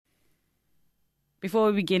Before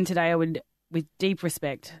we begin today, I would, with deep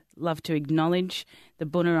respect, love to acknowledge the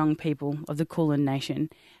Bunurong people of the Kulin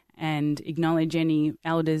Nation and acknowledge any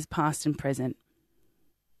elders past and present.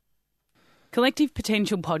 Collective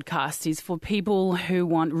Potential Podcast is for people who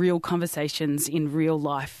want real conversations in real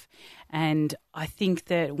life. And I think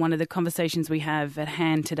that one of the conversations we have at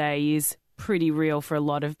hand today is pretty real for a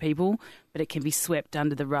lot of people, but it can be swept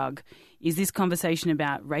under the rug. Is this conversation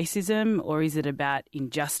about racism, or is it about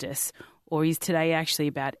injustice? Or is today actually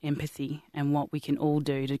about empathy and what we can all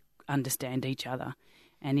do to understand each other?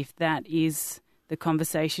 And if that is the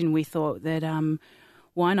conversation, we thought that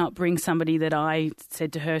why not bring somebody that I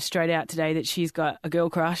said to her straight out today that she's got a girl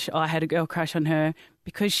crush. I had a girl crush on her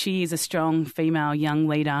because she is a strong female young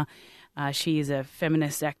leader. She is a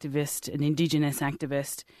feminist activist, an Indigenous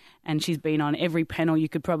activist, and she's been on every panel you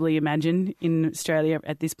could probably imagine in Australia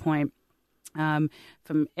at this point.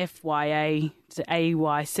 From FYA to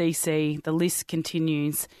AYCC, the list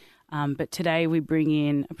continues. But today we bring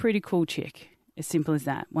in a pretty cool chick, as simple as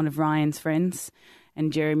that, one of Ryan's friends.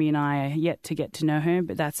 And Jeremy and I are yet to get to know her,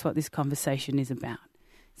 but that's what this conversation is about.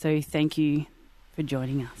 So thank you for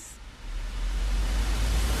joining us.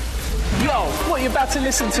 Yo, what you're about to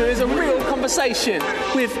listen to is a real conversation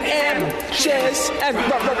with M, Jez, and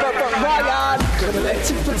Ryan.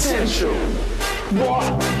 Collective Potential. What?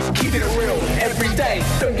 Keeping it real every day.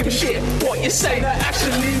 Don't give a shit what you say, no,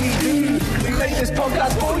 actually we do. We make this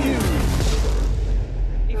podcast for you.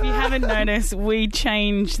 If you haven't noticed, we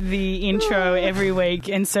change the intro every week,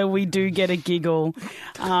 and so we do get a giggle.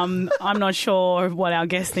 I'm not sure what our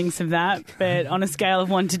guest thinks of that, but on a scale of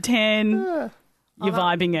 1 to 10, you're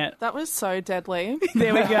vibing it. That was so deadly.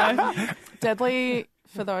 There we go. Deadly,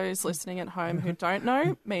 for those listening at home who don't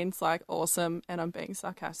know, means like awesome, and I'm being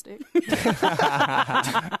sarcastic.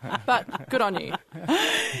 But good on you.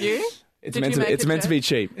 You? It's meant to be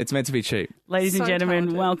cheap. It's meant to be cheap. Ladies and gentlemen,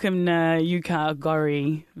 talented. welcome Nayuka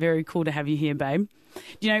Gorrie. Very cool to have you here, babe.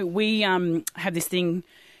 You know, we have this thing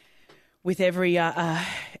with every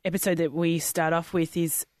episode that we start off with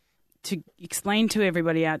is to explain to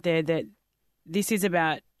everybody out there that this is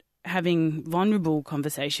about having vulnerable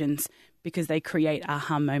conversations because they create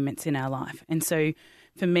aha moments in our life. And so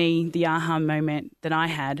for me, the aha moment that I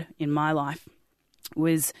had in my life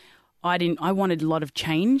was I wanted a lot of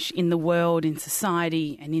change in the world, in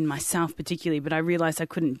society, and in myself particularly, but I realised I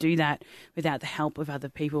couldn't do that without the help of other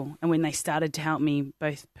people. And when they started to help me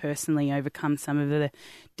both personally overcome some of the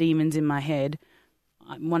demons in my head,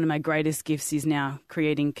 one of my greatest gifts is now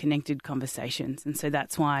creating connected conversations. And so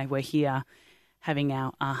that's why we're here having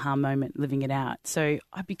our aha moment, living it out. So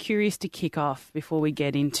I'd be curious to kick off before we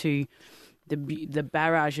get into the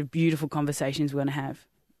barrage of beautiful conversations we're going to have.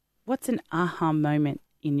 What's an aha moment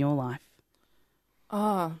in your life?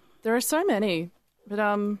 Oh, there are so many, but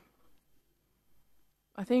I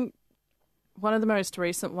think one of the most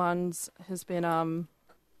recent ones has been I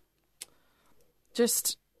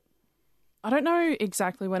don't know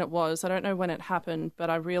exactly when it was. I don't know when it happened, but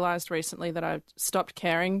I realised recently that I stopped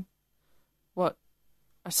caring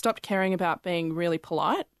about being really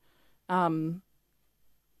polite. I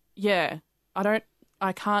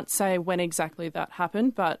can't say when exactly that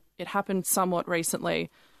happened, but it happened somewhat recently.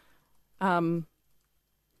 Brilliant.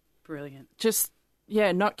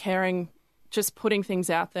 Not caring, just putting things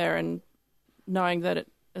out there and knowing that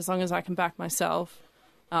as long as I can back myself,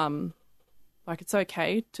 it's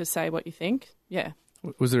okay to say what you think. Yeah.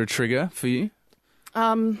 Was there a trigger for you?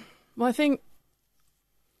 Well, I think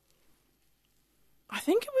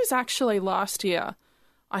it was actually last year.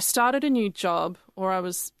 I started a new job, or I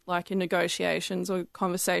was in negotiations or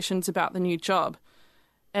conversations about the new job.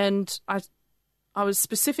 And I was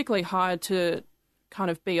specifically hired to kind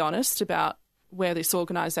of be honest about where this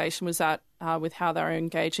organisation was at with how they were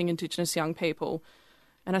engaging Indigenous young people.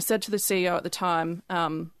 And I said to the CEO at the time,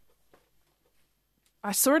 I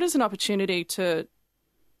saw it as an opportunity to,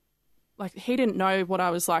 he didn't know what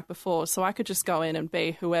I was like before, so I could just go in and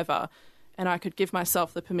be whoever, and I could give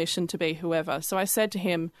myself the permission to be whoever. So I said to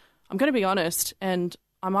him, I'm going to be honest, and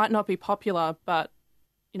I might not be popular, but,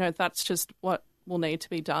 that's just what will need to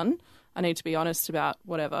be done. I need to be honest about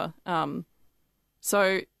whatever.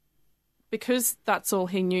 So because that's all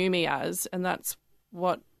he knew me as, and that's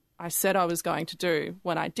what I said I was going to do,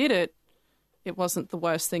 when I did it, it wasn't the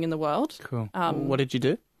worst thing in the world. Cool. What did you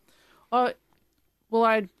do?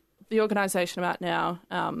 The organisation I'm at now,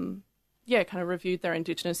 kind of reviewed their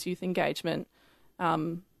Indigenous youth engagement.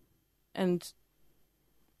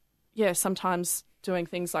 Sometimes doing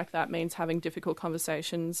things like that means having difficult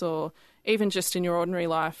conversations, or even just in your ordinary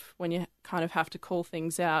life when you kind of have to call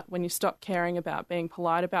things out, when you stop caring about being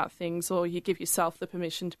polite about things, or you give yourself the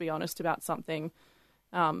permission to be honest about something,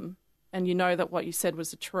 and you know that what you said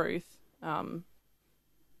was the truth, then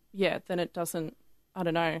it doesn't, I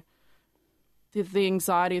don't know, the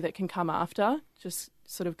anxiety that can come after just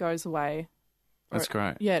sort of goes away. That's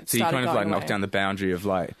great. Yeah, so you kind of like knock down the boundary of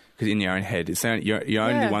like, because in your own head, it's only, you're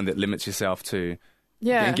only one that limits yourself to,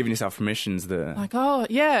 and giving yourself permissions.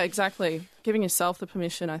 Exactly. Giving yourself the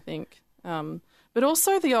permission, I think. But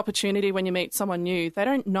also the opportunity when you meet someone new, they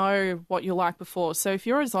don't know what you're like before. So if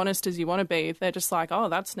you're as honest as you want to be, they're just like, oh,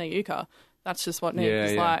 that's Nayuka. That's just what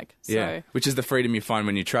Nayuka's like. So, which is the freedom you find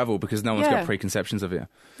when you travel, because no one's got preconceptions of you.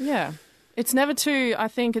 Yeah. I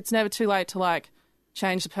think it's never too late to like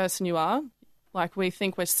change the person you are. Like, we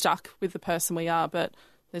think we're stuck with the person we are, but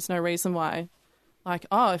there's no reason why. Like,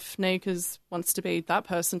 if Nayuka wants to be that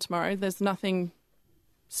person tomorrow, there's nothing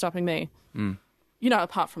stopping me.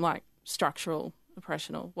 Apart from, like, structural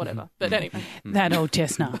oppression or whatever. But anyway. That old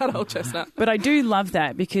chestnut. But I do love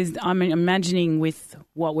that, because I'm imagining with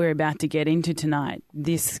what we're about to get into tonight,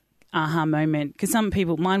 this aha moment, because some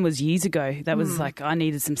people, mine was years ago, that was like I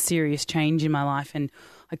needed some serious change in my life and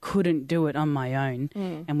I couldn't do it on my own.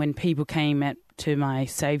 And when people came to my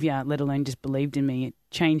saviour, let alone just believed in me, it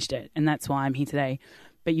changed it. And that's why I'm here today.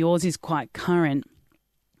 But yours is quite current,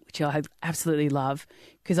 which I absolutely love,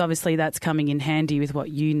 because obviously that's coming in handy with what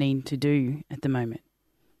you need to do at the moment.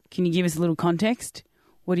 Can you give us a little context?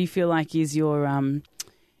 What do you feel like is your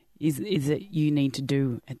is it you need to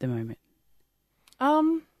do at the moment?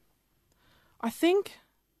 I think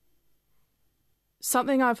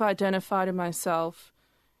something I've identified in myself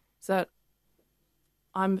is that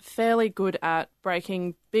I'm fairly good at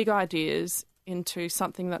breaking big ideas into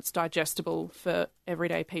something that's digestible for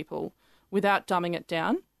everyday people without dumbing it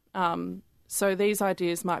down. So these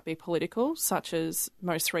ideas might be political, such as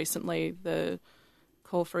most recently the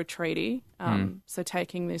call for a treaty. So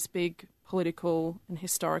taking this big political and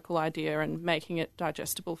historical idea and making it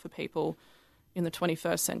digestible for people in the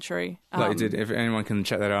 21st century. Like you did. If anyone can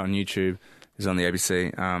check that out on YouTube, it's on the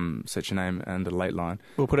ABC, search your name and the Late Line.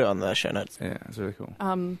 We'll put it on the show notes. Yeah, it's really cool.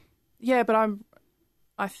 But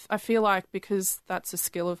I feel like because that's a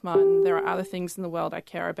skill of mine, there are other things in the world I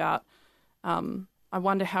care about. I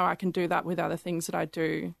wonder how I can do that with other things that I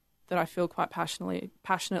do that I feel quite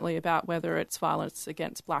passionately about, whether it's violence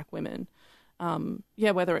against black women,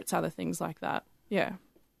 whether it's other things like that. Yeah.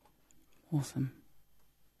 Awesome.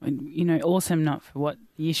 Awesome not for what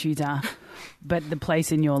the issues are, but the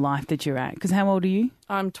place in your life that you're at. Because how old are you?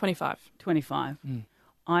 I'm 25. 25.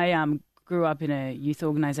 I grew up in a youth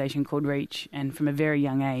organisation called Reach, and from a very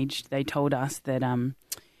young age they told us that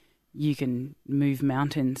you can move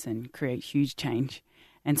mountains and create huge change.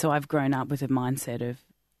 And so I've grown up with a mindset of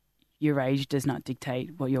your age does not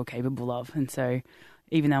dictate what you're capable of. And so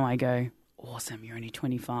even though I go, awesome, you're only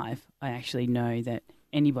 25, I actually know that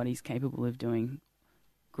anybody's capable of doing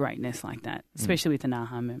greatness like that, especially with an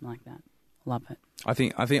aha moment like that. Love it. I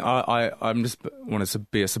think I'm just want to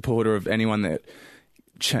be a supporter of anyone that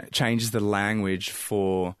changes the language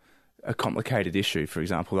for a complicated issue. For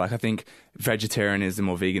example, like I think vegetarianism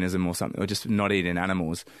or veganism or something, or just not eating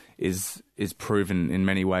animals, is proven in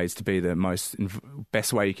many ways to be the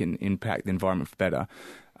best way you can impact the environment for better.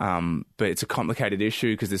 But it's a complicated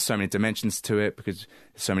issue because there's so many dimensions to it, because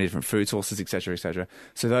there's so many different food sources, etc., etc.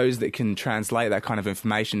 So those that can translate that kind of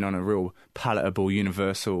information on a real palatable,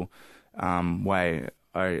 universal way,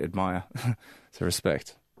 I admire. So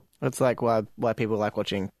respect. It's like why people like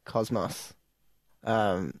watching Cosmos.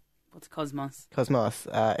 What's Cosmos? Cosmos.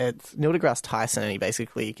 It's Neil deGrasse Tyson, and he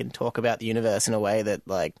basically can talk about the universe in a way that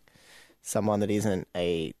like someone that isn't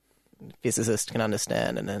a physicist can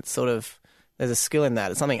understand, and it's sort of there's a skill in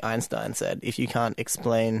that. It's something Einstein said. If you can't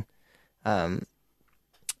explain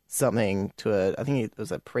something to I think it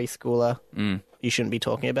was a preschooler, you shouldn't be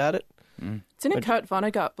talking about it. It's in a Kurt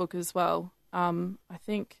Vonnegut book as well. I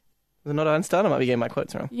think. Was it not Einstein? I might be getting my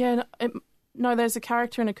quotes wrong. Yeah, no, there's a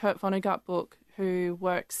character in a Kurt Vonnegut book who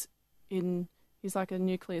works he's like a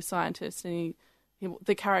nuclear scientist, and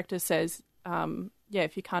the character says,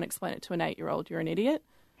 if you can't explain it to an 8-year-old, you're an idiot.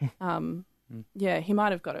 He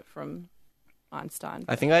might have got it from Einstein.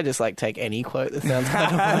 I think I just take any quote that sounds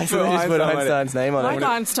kind of nice. Just put Einstein's name on it. Like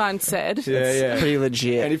Einstein said. It's pretty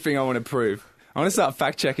legit. Anything I want to prove. I want to start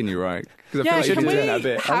fact checking you, right? Yeah, can we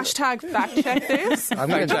hashtag fact check this? I'm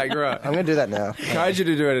going to do that now. I encourage you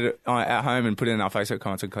to do it at home and put it in our Facebook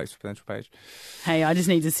comments and Collective Potential page. Hey, I just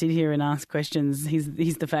need to sit here and ask questions.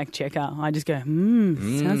 He's the fact checker. I just go,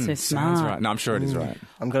 sounds so smart. Sounds right. No, I'm sure it is right.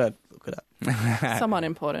 I'm going to look it up. Someone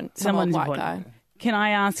important. Someone's white important. guy. Can I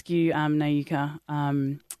ask you, Nayuka,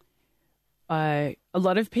 a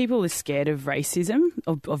lot of people are scared of racism,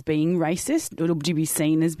 of being racist, or to be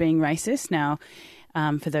seen as being racist. Now,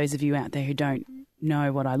 for those of you out there who don't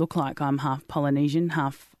know what I look like, I'm half Polynesian,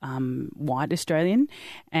 half white Australian,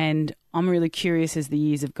 and I'm really curious as the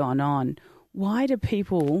years have gone on, why do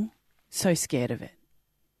people so scared of it?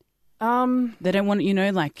 They don't want,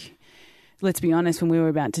 let's be honest, when we were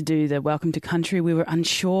about to do the Welcome to Country, we were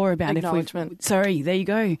unsure about Acknowledgement. Sorry, there you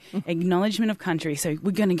go. Acknowledgement of country. So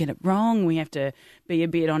we're going to get it wrong. We have to be a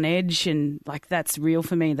bit on edge, and that's real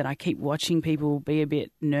for me, that I keep watching people be a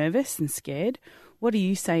bit nervous and scared. What do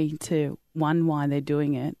you say to, one, why they're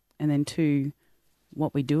doing it, and then two,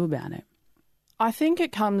 what we do about it? I think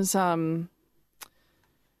it comes...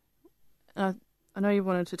 I know you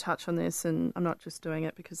wanted to touch on this, and I'm not just doing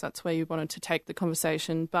it because that's where you wanted to take the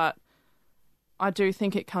conversation, but I do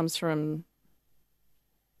think it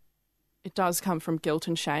does come from guilt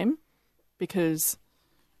and shame, because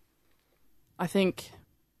I think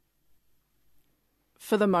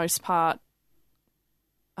for the most part,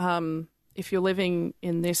 if you're living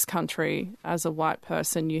in this country as a white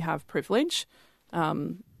person, you have privilege.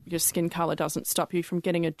 Your skin colour doesn't stop you from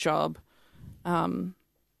getting a job.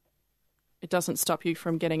 It doesn't stop you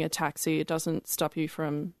from getting a taxi. It doesn't stop you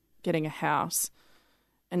from getting a house.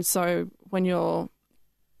 And so when you're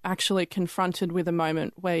actually confronted with a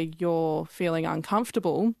moment where you're feeling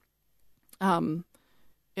uncomfortable,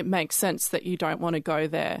 it makes sense that you don't want to go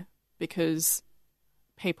there, because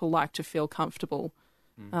people like to feel comfortable.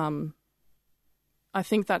 I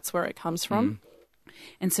think that's where it comes from.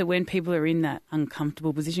 And so when people are in that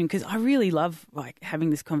uncomfortable position, because I really love having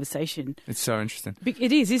this conversation. It's so interesting.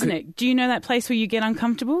 It is, isn't it? Do you know that place where you get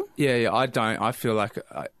uncomfortable? Yeah, I don't. I feel like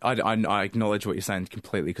I acknowledge what you're saying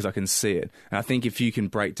completely, because I can see it. And I think if you can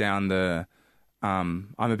break down the...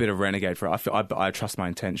 I'm a bit of a renegade for it. I trust my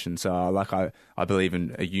intentions. So I believe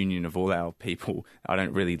in a union of all our people. I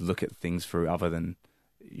don't really look at things through other than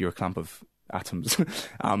you're a clump of atoms.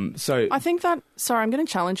 So I think that... Sorry, I'm going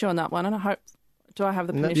to challenge you on that one, and I hope... Do I have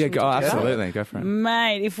the permission to do that? Absolutely. Go for it.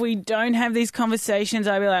 Mate, if we don't have these conversations,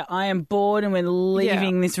 I'll be like, I am bored and we're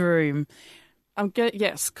leaving this room.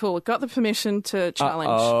 Yes, cool. Got the permission to challenge.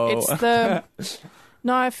 Uh-oh. It's the...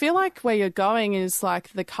 No, I feel like where you're going is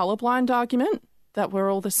like the colourblind argument, that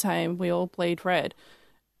we're all the same, we all bleed red.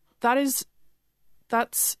 That's...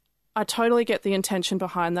 I totally get the intention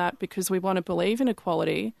behind that, because we want to believe in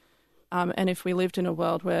equality. And if we lived in a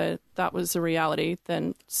world where that was a reality,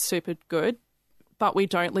 then super good. But we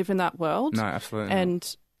don't live in that world. No, absolutely.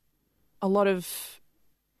 And a lot of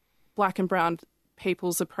black and brown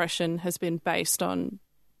people's oppression has been based on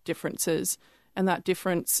differences. And that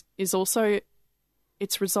difference is also,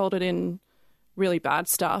 it's resulted in really bad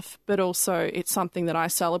stuff, but also it's something that I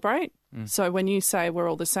celebrate. So when you say we're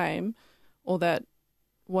all the same, or that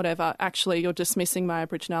whatever, actually you're dismissing my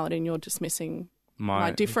Aboriginality and you're dismissing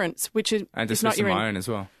my difference, which is... And dismissing my own as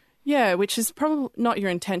well. Yeah, which is probably not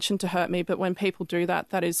your intention to hurt me, but when people do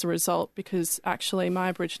that, that is the result, because actually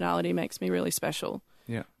my Aboriginality makes me really special.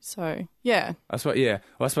 Yeah. So, yeah. That's what. Yeah.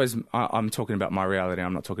 Well, I suppose I'm talking about my reality.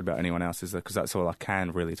 I'm not talking about anyone else's, because that's all I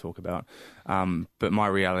can really talk about. But my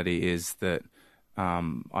reality is that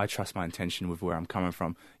I trust my intention with where I'm coming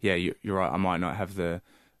from. Yeah, you're right. I might not have the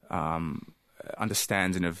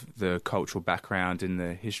understanding of the cultural background and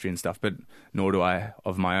the history and stuff, but nor do I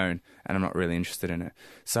of my own, and I'm not really interested in it.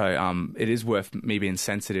 So it is worth me being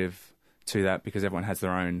sensitive to that, because everyone has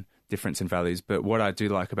their own difference in values. But what I do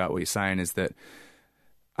like about what you're saying is that,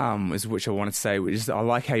 which I want to say, which is I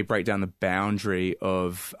like how you break down the boundary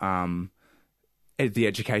of the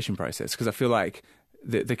education process, because I feel like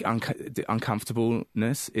the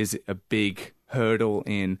uncomfortableness is a big hurdle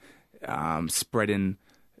in spreading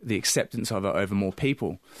the acceptance of it over more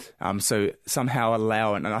people. So somehow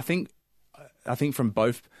allow it, and I think from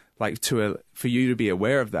both, for you to be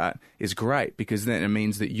aware of that is great, because then it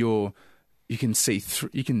means that you can see through,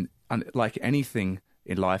 like anything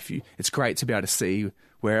in life, it's great to be able to see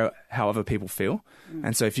how other people feel.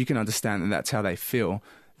 And so if you can understand that that's how they feel,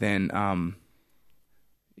 then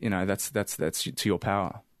that's to your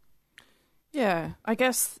power. Yeah, I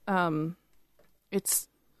guess it's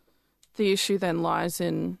the issue then lies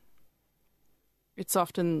in, it's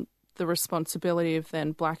often the responsibility of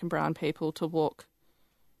then black and brown people to walk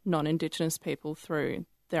non-Indigenous people through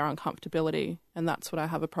their uncomfortability, and that's what I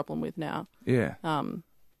have a problem with now. Yeah.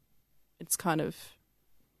 It's kind of,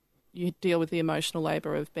 you deal with the emotional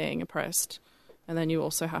labour of being oppressed, and then you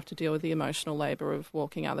also have to deal with the emotional labour of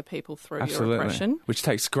walking other people through your oppression. Which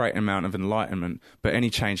takes great amount of enlightenment, but any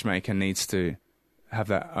change maker needs to have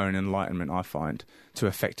that own enlightenment, I find, to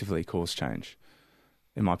effectively cause change.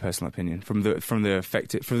 In my personal opinion, from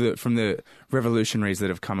the revolutionaries that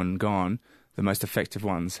have come and gone, the most effective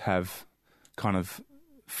ones have kind of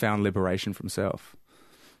found liberation from self.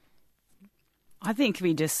 I think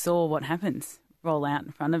we just saw what happens roll out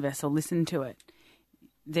in front of us or listen to it.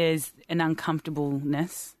 There's an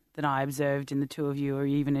uncomfortableness that I observed in the two of you, or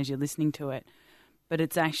even as you're listening to it. But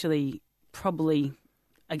it's actually probably,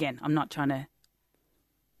 again, I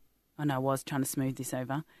was trying to smooth this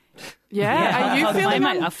over. Yeah, are you feeling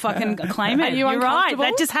I fucking claim it. Are you You're right. uncomfortable?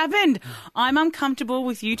 That just happened. I'm uncomfortable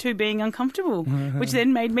with you two being uncomfortable, which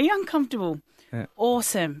then made me uncomfortable. Yeah.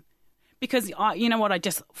 Awesome. Because you know what I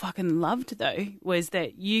just fucking loved though was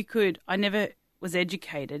that I never was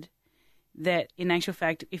educated that in actual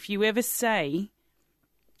fact, if you ever say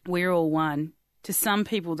we're all one, to some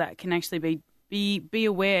people that can actually be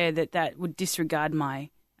aware that would disregard my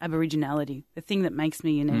Aboriginality, the thing that makes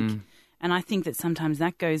me unique. And I think that sometimes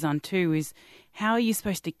that goes on too, is how are you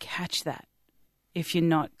supposed to catch that if you're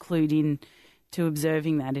not clued in to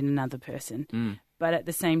observing that in another person? But at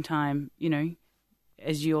the same time, you know,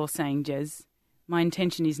 as you're saying, Jez, my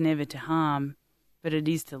intention is never to harm, but it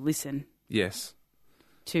is to listen. Yes.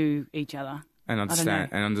 To each other. And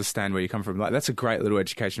understand where you come from. Like, that's a great little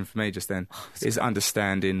education for me just then, is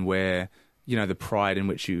understanding where, you know, the pride in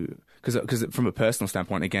which you... Because from a personal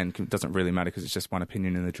standpoint, again, it doesn't really matter because it's just one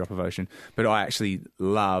opinion in the drop of ocean. But I actually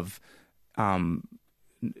love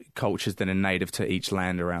cultures that are native to each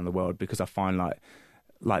land around the world, because I find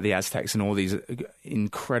like the Aztecs and all these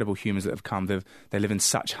incredible humans that have come, they live in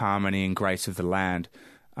such harmony and grace of the land,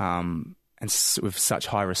 and with such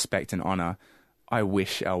high respect and honour. I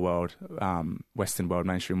wish our world, Western world,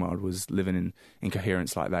 mainstream world, was living in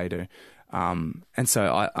coherence like they do. And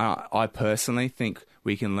so I personally think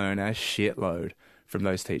we can learn a shitload from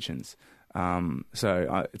those teachings. It's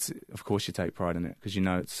of course you take pride in it because you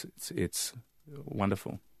know it's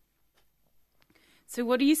wonderful. So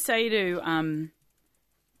what do you say to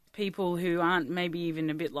people who aren't maybe even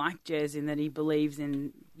a bit like Jez in that he believes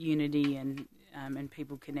in unity and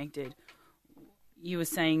people connected? You were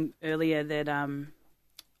saying earlier that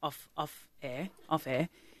off air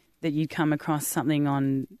that you'd come across something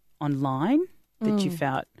online that you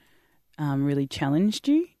felt really challenged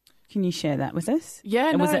you. Can you share that with us? Yeah,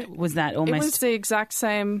 and no, was that almost... It was the exact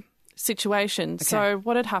same situation. Okay. So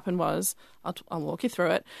what had happened was, I'll walk you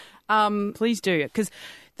through it. Please do, because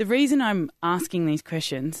the reason I'm asking these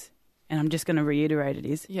questions, and I'm just going to reiterate it,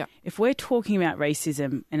 is if we're talking about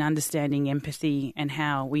racism and understanding empathy and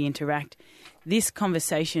how we interact, this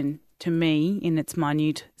conversation, to me, in its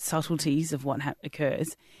minute subtleties of what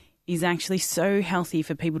occurs, is actually so healthy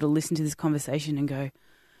for people to listen to this conversation and go,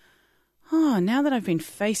 oh, now that I've been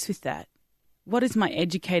faced with that, what does my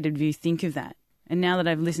educated view think of that? And now that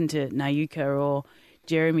I've listened to Nayuka or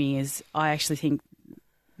Jeremy, I actually think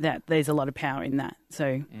that there's a lot of power in that.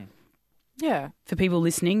 So for people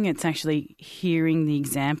listening, it's actually hearing the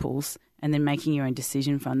examples and then making your own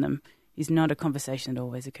decision from them is not a conversation that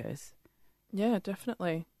always occurs. Yeah,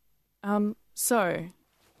 definitely. So,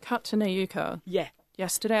 cut to Nayuka. Yeah.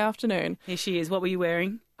 Yesterday afternoon. Here she is. What were you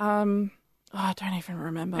wearing? I don't even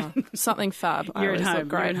remember. Something fab. You're at home.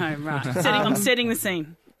 Great. You're at home, right. I'm setting the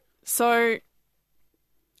scene. So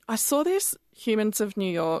I saw this Humans of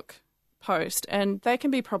New York post, and they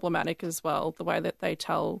can be problematic as well. The way that they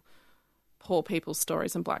tell poor people's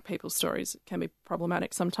stories and black people's stories can be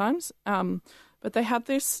problematic sometimes. But they had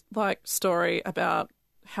this story about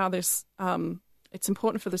how this, it's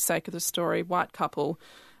important for the sake of the story, white couple,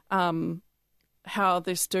 how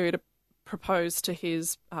this dude proposed to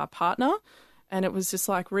his partner, and it was this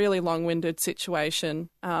really long-winded situation.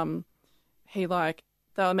 They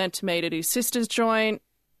were meant to meet at his sister's joint.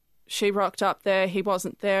 She rocked up there. He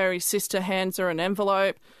wasn't there. His sister hands her an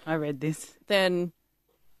envelope. I read this. Then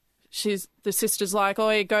the sister's like, oh,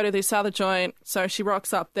 you go to this other joint. So she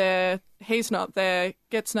rocks up there. He's not there.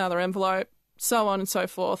 Gets another envelope. So on and so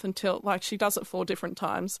forth until she does it 4 different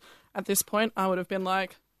times. At this point, I would have been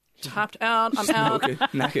tapped out. I'm out.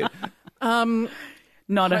 Knackered.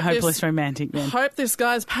 Not a hopeless romantic then. Hope this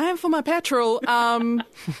guy's paying for my petrol. I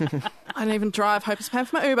don't even drive. Hope he's paying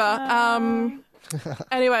for my Uber.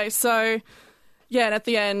 Anyway, so, yeah, and at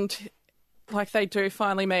the end, they do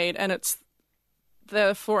finally meet, and it's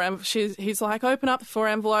the 4 he's like, open up the 4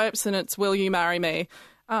 envelopes, and it's, will you marry me?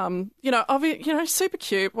 Super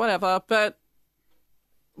cute, whatever, but,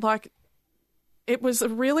 it was a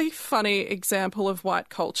really funny example of white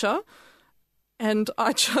culture, and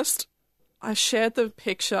I shared the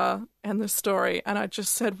picture and the story, and I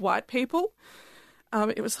just said white people.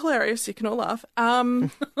 It was hilarious. You can all laugh.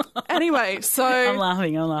 Anyway, so I'm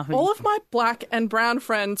laughing. all of my black and brown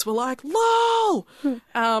friends were like, "Lol,"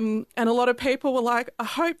 and a lot of people were like, "I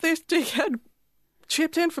hope this dickhead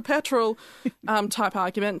chipped in for petrol," type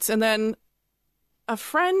arguments. And then a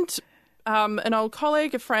friend, an old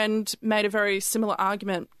colleague, a friend, made a very similar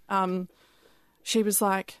argument. She was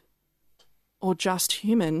like, "Or just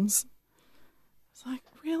humans." I was like,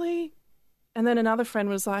 "Really?" And then another friend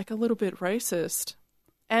was like, "A little bit racist."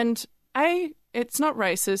 And it's not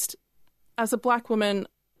racist. As a black woman,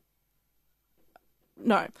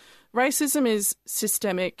 no. Racism is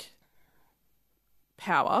systemic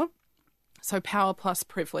power. So power plus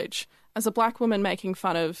privilege. As a black woman making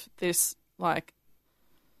fun of this, like,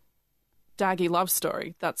 daggy love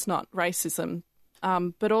story, that's not racism.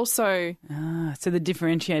 But also... So the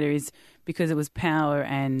differentiator is because it was power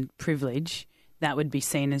and privilege, that would be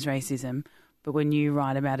seen as racism. But when you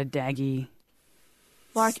write about a daggy...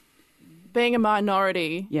 Like being a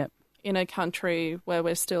minority Yep. in a country where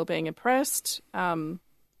we're still being oppressed,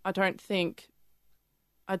 I don't think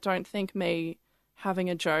me having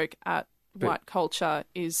a joke at white culture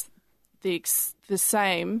is the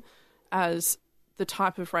same as the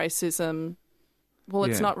type of racism. Well,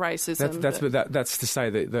 it's not racism. That's to say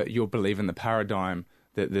that you're believing the paradigm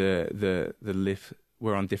that the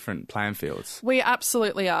we're on different playing fields. We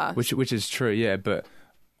absolutely are. Which is true, yeah, but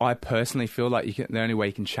I personally feel like the only way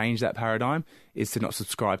you can change that paradigm is to not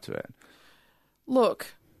subscribe to it.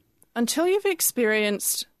 Look, until you've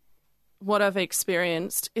experienced what I've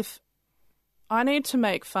experienced, if I need to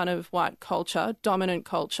make fun of white culture, dominant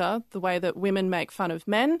culture, the way that women make fun of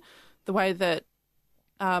men, the way that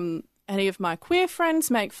any of my queer friends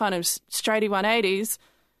make fun of straighty 180s,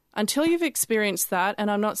 until you've experienced that, and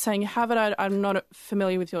I'm not saying you haven't, I'm not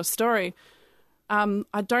familiar with your story,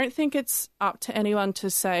 I don't think it's up to anyone to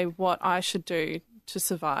say what I should do to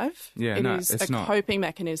survive. Yeah, it is it's a not. coping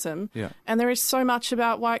mechanism. Yeah. And there is so much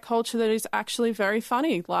about white culture that is actually very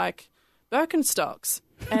funny, like Birkenstocks.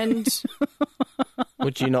 And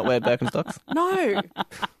Would you not wear Birkenstocks? no,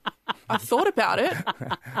 I've thought about it,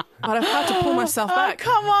 but I've had to pull myself back.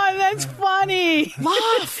 Come on, that's funny.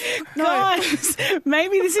 Laugh. No. Guys,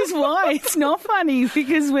 maybe this is why it's not funny,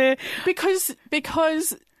 because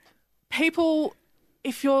because people,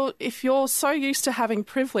 if you're so used to having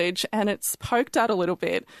privilege and it's poked at a little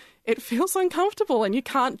bit, it feels uncomfortable and you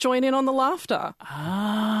can't join in on the laughter.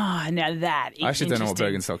 Now that is I actually don't know what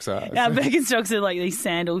interesting. Birkenstocks are. Birkenstocks are like these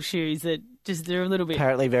sandal shoes that they're a little bit...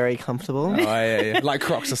 Apparently very comfortable. Oh, yeah. Like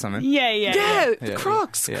Crocs or something. Yeah, Yeah.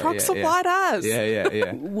 Crocs. Yeah, Crocs yeah, are yeah. white as.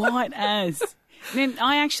 Yeah. White as. Then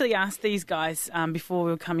I actually asked these guys before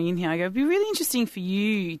we were coming in here, I go, it'd be really interesting for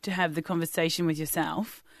you to have the conversation with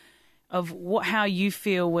yourself of how you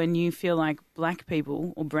feel when you feel like black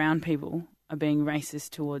people or brown people are being racist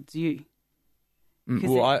towards you.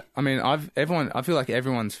 Well, I feel like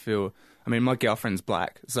everyone's my girlfriend's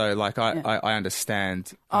black, so like I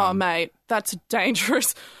understand. Oh, mate, that's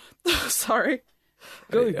dangerous. Sorry.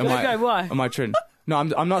 Go, why? Am I true? No,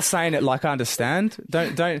 I'm not saying it like I understand.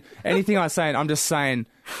 Don't anything I'm saying. I'm just saying.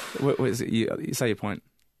 What is it? You say your point.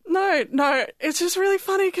 No, it's just really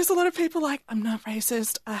funny because a lot of people are like, I'm not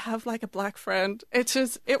racist. I have like a black friend. It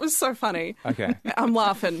was so funny. Okay. I'm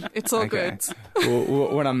laughing. It's all Okay. good.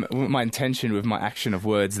 Well, my intention with my action of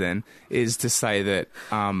words then is to say that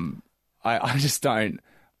I just don't.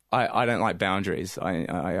 I don't like boundaries.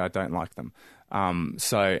 I don't like them.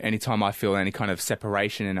 So anytime I feel any kind of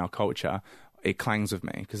separation in our culture, it clangs with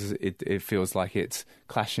me because it feels like it's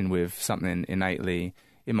clashing with something innately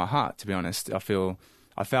in my heart. To be honest, I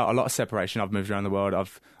felt a lot of separation. I've moved around the world.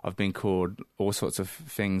 I've been called all sorts of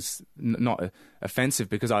things, not offensive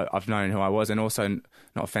because I've known who I was, and also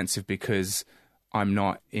not offensive because I'm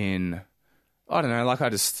not in. I don't know. Like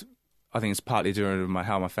I think it's partly due to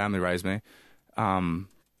how my family raised me.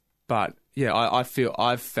 But yeah,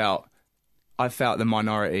 I've felt the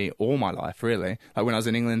minority all my life, really. Like when I was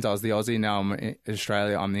in England, I was the Aussie. Now I'm in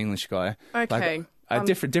Australia, I'm the English guy. Okay. Like,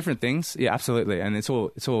 different things. Yeah, absolutely. And it's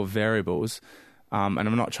all variables. And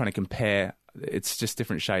I'm not trying to compare. It's just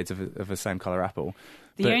different shades of the same colour apple.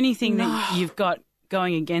 The only thing that you've got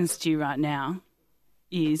going against you right now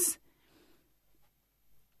is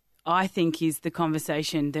the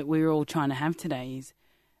conversation that we're all trying to have today is,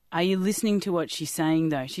 are you listening to what she's saying,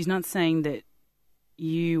 though? She's not saying that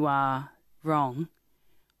you are wrong.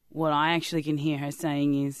 What I actually can hear her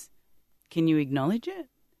saying is, can you acknowledge it?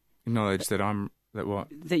 Acknowledge that that what?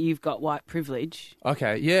 That you've got white privilege.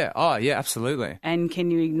 Okay, yeah. Oh, yeah, absolutely. And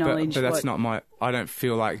can you acknowledge But that's not I don't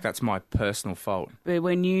feel like that's my personal fault. But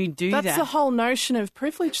when you do That's the whole notion of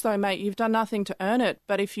privilege, though, mate. You've done nothing to earn it.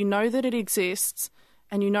 But if you know that it exists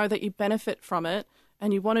and you know that you benefit from it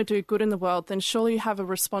and you want to do good in the world, then surely you have a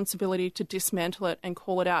responsibility to dismantle it and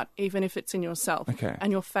call it out, even if it's in yourself. Okay.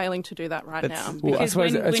 And you're failing to do that right now. Well, I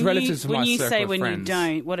suppose it's relative to my when you circle say of when friends. you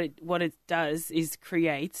don't, what it does is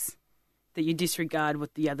creates that you disregard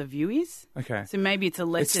what the other view is. Okay. So maybe it's a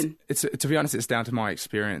lesson. It's to be honest, it's down to my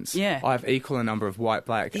experience. Yeah. I have equal a number of white,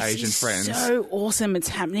 black, This Asian is friends. so awesome. It's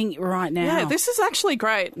happening right now. Yeah, this is actually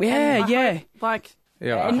great. Yeah, And I yeah. hope, like,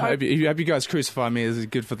 Yeah, I hope you guys crucify me. This is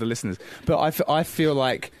good for the listeners. But I feel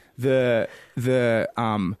like the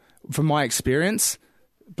from my experience,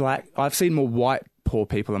 I've seen more white poor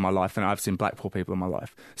people in my life than I've seen black poor people in my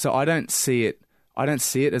life. So I don't see it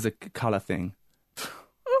as a colour thing.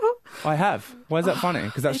 I have. Why is that funny?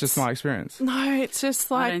 Because that's just my experience. no, it's just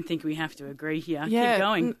I like, don't think we have to agree here. Yeah, Keep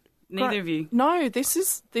going. Neither great. of you. No, this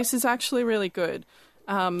is actually really good.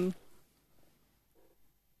 I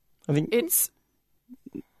think It's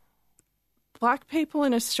black people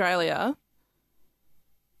in Australia.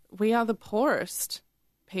 We are the poorest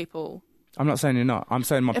people. I'm not saying you're not. I'm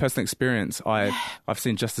saying my personal experience. I've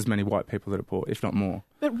seen just as many white people that are poor, if not more.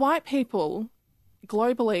 But white people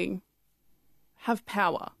globally have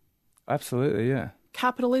power. Absolutely, yeah.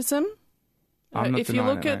 Capitalism. I'm not if you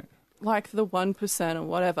denying look it, at mate. like the 1% or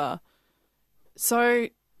whatever. So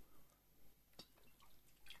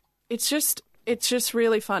it's just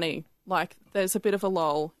really funny. Like there's a bit of a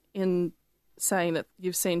lull in saying that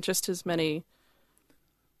you've seen just as many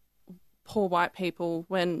poor white people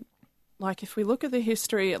when, like, if we look at the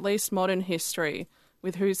history, at least modern history,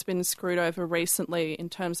 with who's been screwed over recently in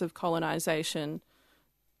terms of colonisation,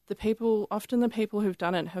 often the people who've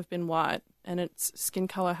done it have been white, and its skin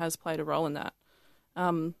colour has played a role in that.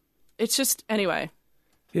 It's just, anyway.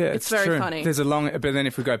 Yeah, It's very true. funny. There's but then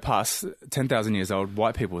if we go past 10,000 years old,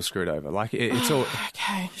 white people were screwed over. Like it's all.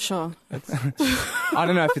 Okay, sure. I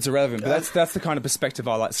don't know if it's irrelevant, but that's the kind of perspective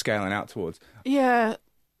I like scaling out towards. Yeah.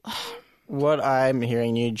 what I'm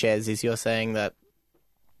hearing you, Jez, is you're saying that,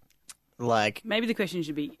 like, Maybe the question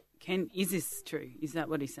should be, is this true? Is that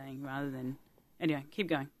what he's saying rather than... Anyway, keep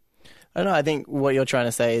going. I don't know. I think what you're trying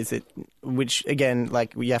to say is that, which again,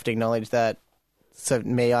 like, you have to acknowledge that. So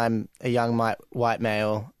me, I'm a young white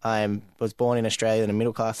male. Was born in Australia in a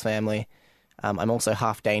middle class family. I'm also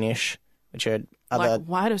half Danish, which are other. Like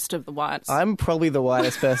whitest of the whites. I'm probably the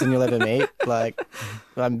whitest person you'll ever meet. Like,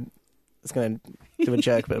 I was going to do a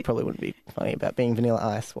joke, but it probably wouldn't be funny about being Vanilla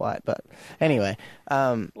Ice white. But anyway,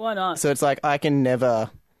 Why not? so it's like I can never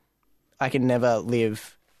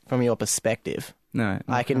live from your perspective. No,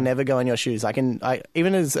 I can never go in your shoes.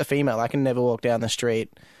 Even as a female, I can never walk down the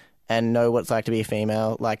street and know what it's like to be a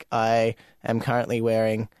female. Like, I am currently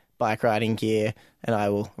wearing bike riding gear and I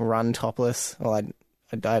will run topless. Well, I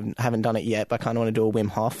haven't done it yet, but I kind of want to do a Wim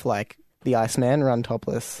Hof, like the Iceman, run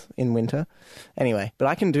topless in winter. Anyway, but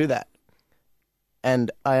I can do that.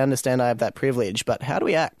 And I understand I have that privilege, but how do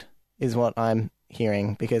we act is what I'm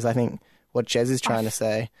hearing, because I think what Jez is trying to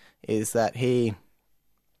say is that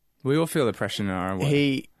we all feel the pressure in our own way.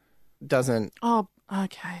 he doesn't... Oh,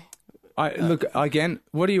 okay. Look, again,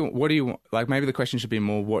 what do you want? Like, maybe the question should be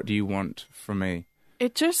more, what do you want from me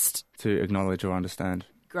It just... to acknowledge or understand?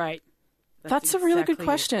 Great. That's a really good exactly it.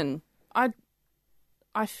 question.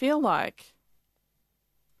 I feel like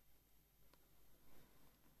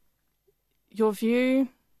your view...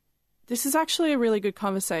 This is actually a really good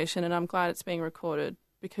conversation, and I'm glad it's being recorded,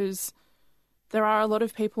 because there are a lot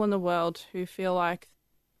of people in the world who feel like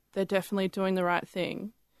they're definitely doing the right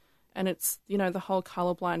thing. And it's, the whole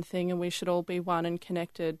colourblind thing, and we should all be one and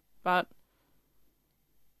connected. And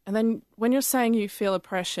then when you're saying you feel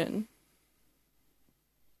oppression,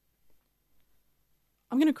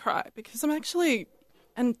 I'm going to cry because I'm actually,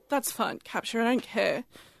 and that's fine, Capture, I don't care.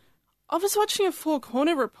 I was watching a Four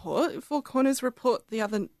Corners report the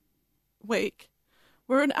other week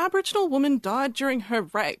where an Aboriginal woman died during her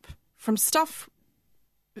rape from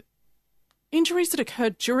injuries that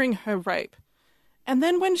occurred during her rape. And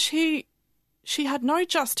then when she had no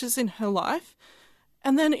justice in her life,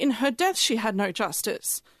 and then in her death she had no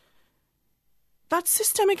justice. That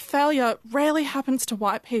systemic failure rarely happens to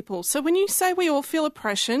white people. So when you say we all feel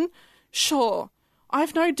oppression, sure,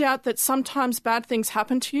 I've no doubt that sometimes bad things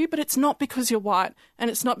happen to you, but it's not because you're white, and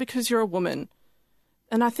it's not because you're a woman.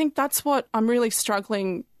 And I think that's what I'm really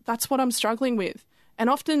struggling, that's what I'm struggling with. And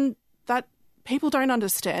often that people don't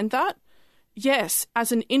understand that. Yes,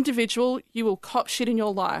 as an individual, you will cop shit in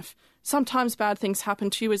your life. Sometimes bad things happen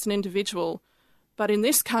to you as an individual. But in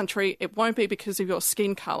this country, it won't be because of your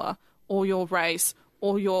skin colour or your race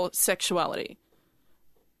or your sexuality.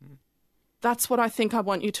 That's what I think I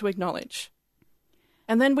want you to acknowledge.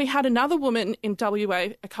 And then we had another woman in WA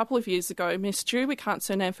a couple of years ago, Miss Jew, we can't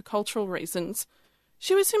say her name for cultural reasons.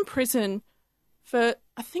 She was in prison for,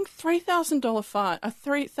 I think, $3,000 fine, a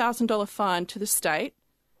 $3,000 fine to the state.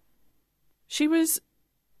 She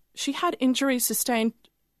had injuries sustained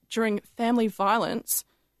during family violence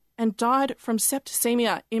and died from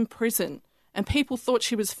septicemia in prison. And people thought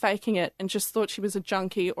she was faking it and just thought she was a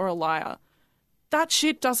junkie or a liar. That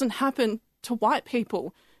shit doesn't happen to white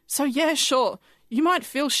people. So yeah, sure, you might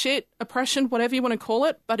feel shit, oppression, whatever you want to call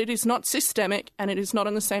it, but it is not systemic and it is not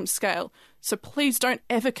on the same scale. So please don't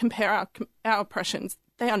ever compare our oppressions.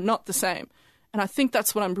 They are not the same. And I think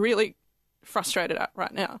that's what I'm really frustrated at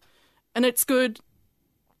right now. And it's good,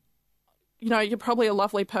 you know, you're probably a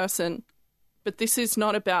lovely person, but this is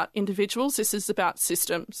not about individuals. This is about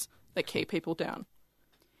systems that keep people down.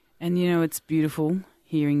 And, you know, it's beautiful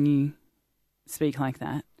hearing you speak like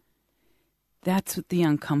that. That's the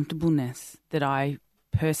uncomfortableness that I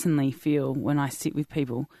personally feel when I sit with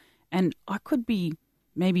people. And I could be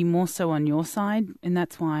maybe more so on your side, and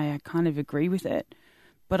that's why I kind of agree with it.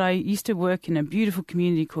 But I used to work in a beautiful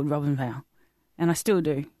community called Robinvale, and I still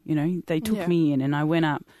do. You know, they took me in and I went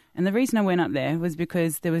up. And the reason I went up there was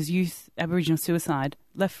because there was youth Aboriginal suicide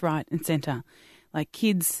left, right and centre, like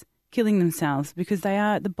kids killing themselves because they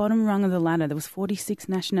are at the bottom rung of the ladder. There was 46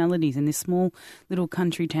 nationalities in this small little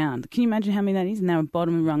country town. Can you imagine how many that is? And they were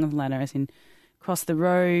bottom rung of the ladder, as in across the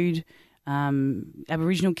road,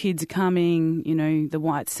 Aboriginal kids are coming, you know, the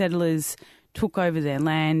white settlers took over their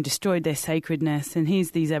land, destroyed their sacredness, and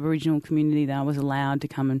here's these Aboriginal community that I was allowed to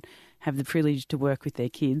come and have the privilege to work with their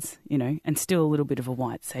kids, you know, and still a little bit of a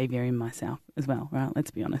white saviour in myself as well, right?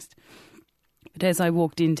 Let's be honest. But as I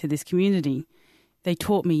walked into this community, they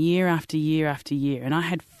taught me year after year after year, and I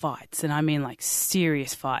had fights, and I mean like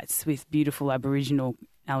serious fights with beautiful Aboriginal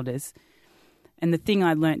elders. And the thing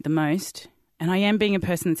I learnt the most, and I am being a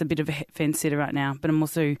person that's a bit of a fence sitter right now, but I'm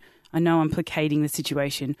also, I know I'm placating the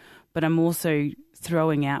situation, but I'm also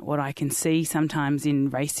throwing out what I can see sometimes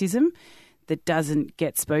in racism that doesn't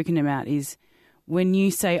get spoken about, is when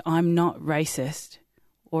you say I'm not racist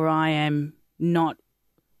or I am not,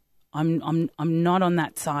 I'm not on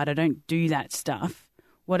that side, I don't do that stuff,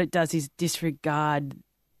 what it does is disregard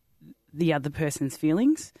the other person's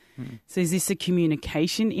feelings. So is this a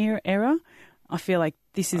communication error? I feel like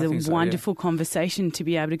this is a wonderful conversation to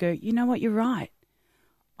be able to go, you know what, you're right.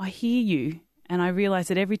 I hear you, and I realise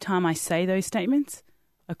that every time I say those statements,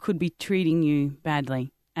 I could be treating you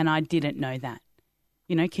badly, and I didn't know that.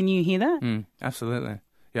 You know, can you hear that? Absolutely.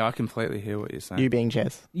 Yeah, I completely hear what you're saying. You being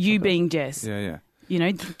Jess. You being Jess. Yeah. You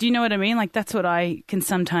know, do you know what I mean? Like, that's what I can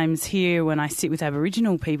sometimes hear when I sit with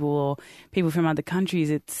Aboriginal people or people from other countries.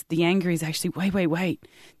 It's the anger is actually, wait.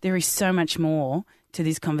 There is so much more to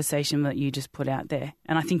this conversation that you just put out there.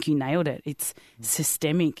 And I think you nailed it. It's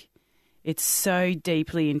systemic. It's so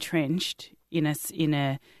deeply entrenched in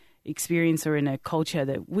a experience or in a culture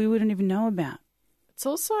that we wouldn't even know about. It's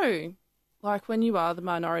also like when you are the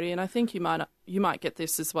minority, and I think you might get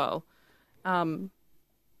this as well.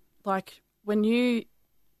 Like when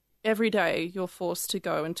every day you're forced to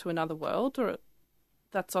go into another world, or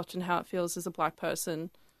that's often how it feels as a black person.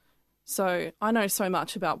 So I know so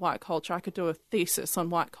much about white culture. I could do a thesis on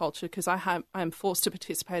white culture because I am forced to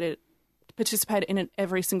participate in it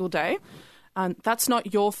every single day. And that's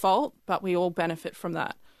not your fault, but we all benefit from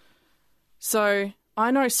that. So I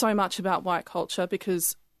know so much about white culture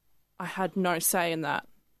because I had no say in that.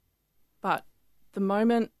 But the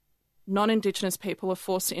moment non-Indigenous people are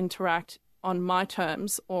forced to interact on my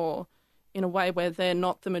terms or in a way where they're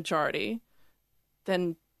not the majority,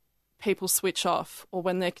 then people switch off, or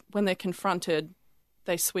when they're confronted,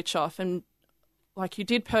 they switch off. And like, you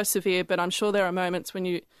did persevere, but I'm sure there are moments when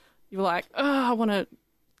you're like, oh, I want to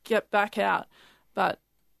get back out. But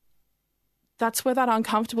that's where that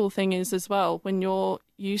uncomfortable thing is as well. When you're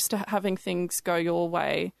used to having things go your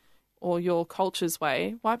way or your culture's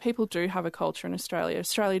way, white people do have a culture in Australia.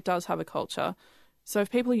 Australia does have a culture. So if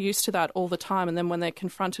people are used to that all the time, and then when they're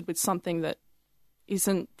confronted with something that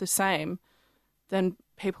isn't the same, then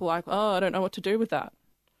people are like, oh, I don't know what to do with that.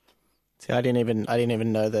 See, I didn't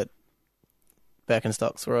even know that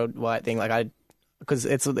Birkenstocks were a white thing. Like because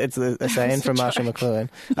it's a saying from Marshall McLuhan.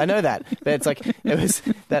 I know that, but it's like it was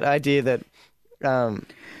that idea that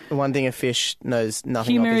one thing a fish knows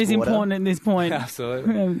nothing of is water. Humour is important at this point.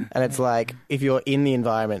 Absolutely. And it's like, if you're in the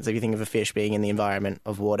environment, so if you think of a fish being in the environment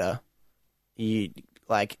of water, you're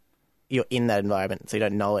in that environment, so you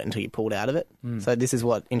don't know it until you're pulled out of it. So this is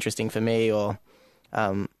what interesting for me, or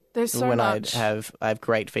there's so when much. I have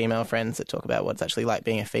great female friends that talk about what it's actually like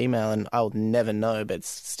being a female, and I'll never know, but it's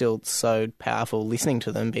still so powerful listening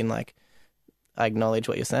to them being like, I acknowledge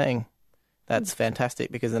what you're saying. That's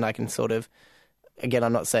fantastic, because then I can sort of, again,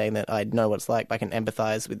 I'm not saying that I know what it's like, but I can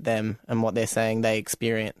empathise with them and what they're saying they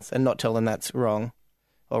experience, and not tell them that's wrong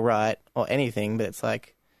or right or anything, but it's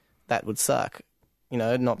like, that would suck, you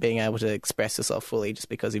know, not being able to express yourself fully just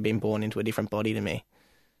because you've been born into a different body to me.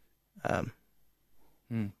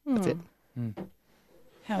 That's it.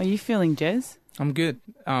 How are you feeling, Jez? I'm good.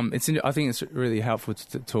 I think it's really helpful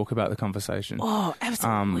to talk about the conversation. Oh,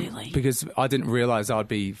 absolutely. Because I didn't realise I'd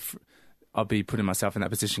be putting myself in that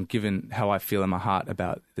position, given how I feel in my heart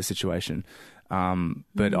about the situation.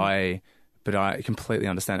 But I completely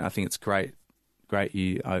understand it. I think it's great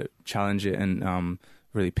you challenge it and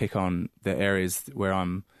really pick on the areas where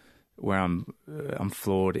I'm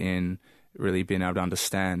flawed in really being able to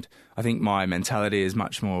understand. I think my mentality is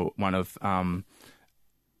much more one of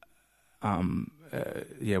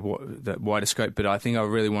the wider scope, but I think I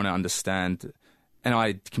really want to understand, and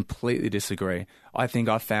I completely disagree. I think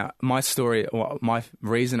I found my story, or my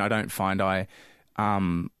reason I don't find I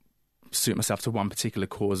suit myself to one particular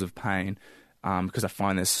cause of pain, because I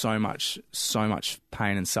find there's so much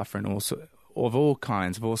pain and suffering also of all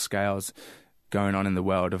kinds, of all scales going on in the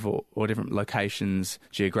world, of all different locations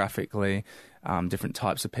geographically, different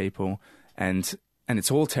types of people, and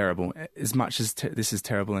it's all terrible, as much as this is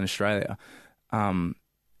terrible in Australia. And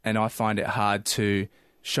I find it hard to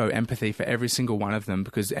show empathy for every single one of them,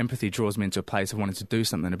 because empathy draws me into a place of wanting to do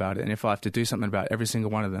something about it. And if I have to do something about every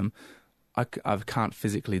single one of them, I can't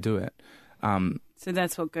physically do it. So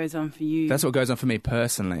that's what goes on for you. That's what goes on for me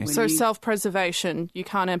personally. So self-preservation, you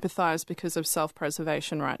can't empathise because of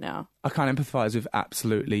self-preservation right now. I can't empathise with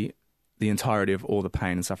absolutely the entirety of all the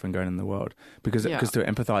pain and suffering going on in the world, because to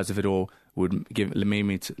empathise with it all would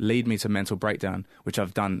lead me to mental breakdown, which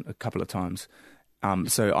I've done a couple of times.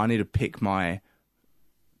 So I need to pick what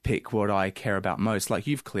I care about most, like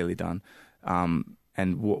you've clearly done, and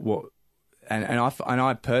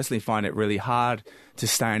I personally find it really hard to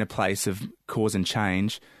stay in a place of cause and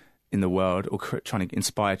change in the world, or trying to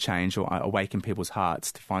inspire change or awaken people's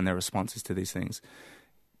hearts to find their responses to these things,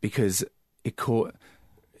 because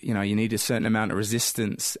you need a certain amount of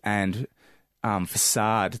resistance and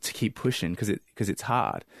facade to keep pushing, because it's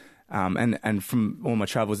hard. And from all my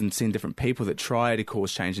travels and seeing different people that try to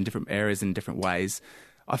cause change in different areas in different ways,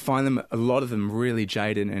 I find a lot of them really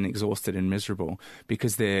jaded and exhausted and miserable,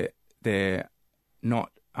 because they're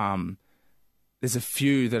not. There's a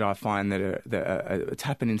few that I find that are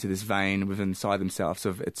tapping into this vein within inside themselves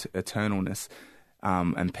of eternalness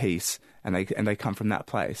and peace, and they come from that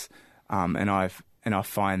place. And I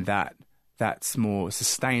find that that's more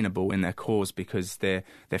sustainable in their cause, because their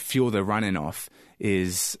fuel they're running off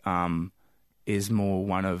is more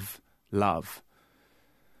one of love.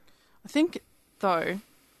 I think, though,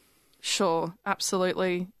 sure,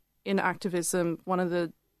 absolutely, in activism, one of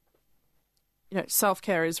the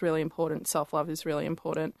self-care is really important, self-love is really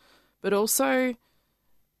important, but also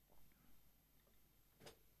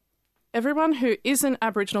everyone who isn't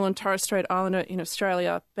Aboriginal and Torres Strait Islander in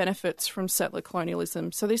Australia benefits from settler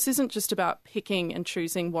colonialism. So this isn't just about picking and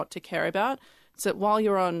choosing what to care about. It's that while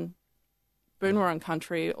you're on Boonwurrung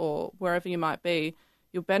country or wherever you might be,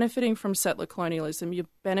 you're benefiting from settler colonialism, you're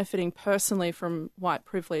benefiting personally from white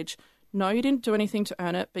privilege. No, you didn't do anything to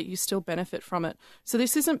earn it, but you still benefit from it. So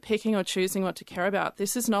this isn't picking or choosing what to care about.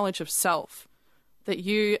 This is knowledge of self, that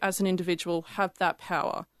you as an individual have that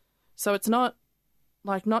power. So it's not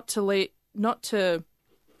like It's a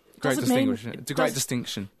great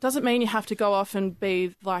distinction. Doesn't mean you have to go off and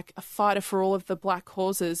be like a fighter for all of the black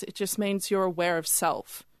causes. It just means you're aware of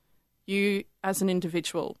self, you as an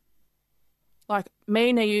individual. Like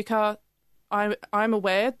me, Nayuka, I'm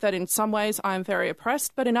aware that in some ways I'm very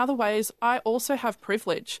oppressed, but in other ways I also have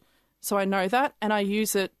privilege. So I know that, and I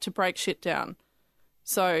use it to break shit down.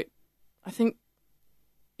 So I think,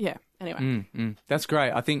 anyway. That's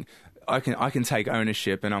great. I think I can take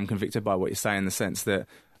ownership, and I'm convicted by what you say, in the sense that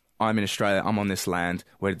I'm in Australia, I'm on this land,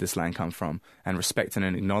 where did this land come from? And respecting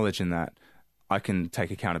and acknowledging that, I can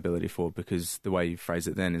take accountability for, because the way you phrase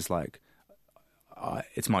it then is like,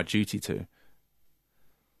 it's my duty to.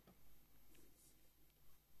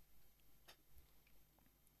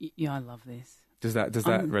 Yeah, I love this. Does that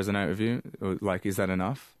resonate with you? Or, like, is that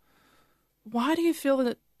enough? Why do you feel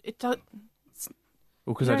that it does?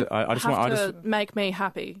 Well, because I just want to make me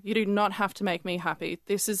happy. You do not have to make me happy.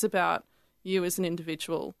 This is about you as an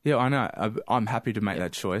individual. Yeah, I know. I'm happy to make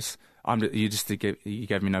that choice. You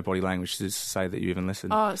gave me no body language to say that you even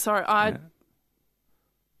listened. Oh, sorry.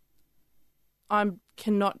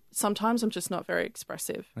 Sometimes I'm just not very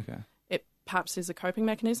expressive. Okay. It perhaps is a coping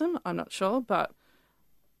mechanism. I'm not sure, but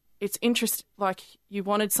it's interesting, like, you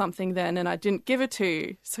wanted something then and I didn't give it to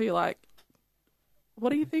you. So you're like,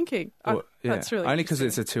 what are you thinking? Well, yeah. That's really only because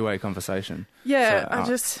it's interesting. a two-way conversation. Yeah,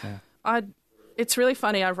 So, it's really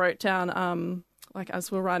funny. I wrote down, like,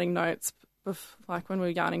 as we're writing notes, like when we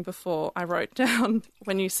were yarning before, I wrote down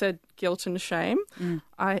when you said guilt and shame,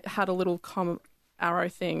 I had a little arrow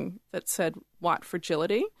thing that said white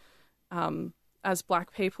fragility. As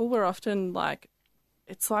Black people, we're often like,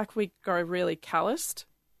 it's like we go really calloused,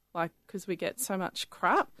 like, because we get so much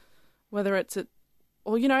crap, whether it's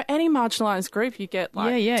or, you know, any marginalised group, you get,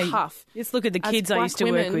 like, tough. Let's look at the kids As I used to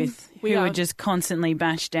Black work with who were just constantly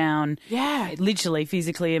bashed down, literally,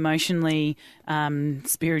 physically, emotionally,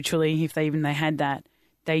 spiritually, if they had that.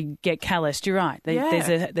 They get calloused. You're right.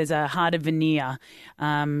 There's a harder veneer.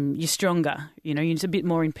 You're stronger. You know, you're just a bit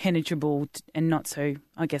more impenetrable and not so,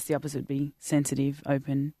 I guess the opposite would be sensitive,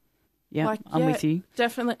 open. Yeah, like, I'm with you.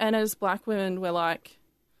 Definitely. And as Black women, we're like,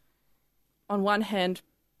 on one hand,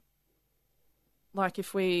 like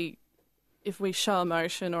if we show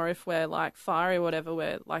emotion or if we're like fiery or whatever,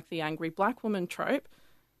 we're like the angry Black woman trope,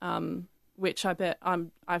 which I bet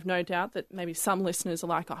I've no doubt that maybe some listeners are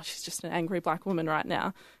like, oh, she's just an angry Black woman right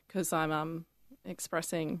now because I'm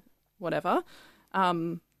expressing whatever.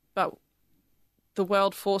 But the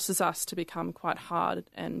world forces us to become quite hard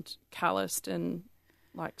and calloused and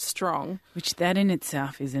like strong. Which that in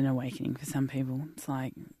itself is an awakening for some people. It's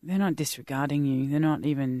like they're not disregarding you. They're not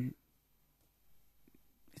even...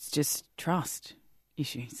 It's just trust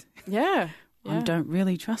issues. Yeah. I don't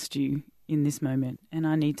really trust you in this moment and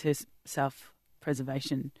I need to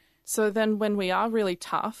self-preservation. So then when we are really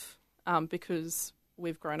tough, because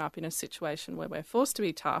we've grown up in a situation where we're forced to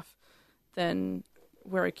be tough, then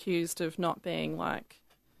we're accused of not being like,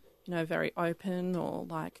 you know, very open or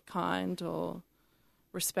like kind or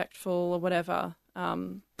respectful or whatever.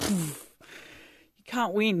 You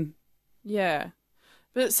can't win. Yeah.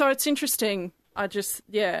 But so it's interesting. I don't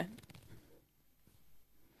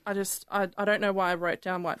know why I wrote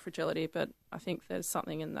down white fragility, but I think there's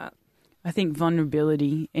something in that. I think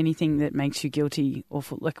vulnerability, anything that makes you guilty or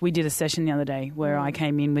like we did a session the other day where I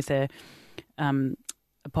came in with a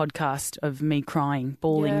podcast of me crying,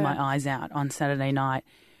 bawling my eyes out on Saturday night,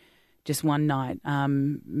 just one night,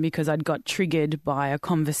 because I'd got triggered by a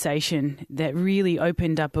conversation that really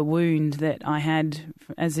opened up a wound that I had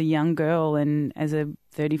as a young girl and as a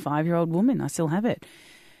 35-year-old woman. I still have it.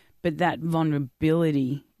 But that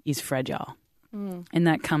vulnerability is fragile. And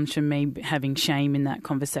that comes from me having shame in that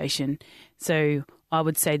conversation. So I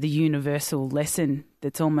would say the universal lesson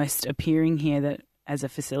that's almost appearing here, that as a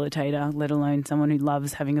facilitator, let alone someone who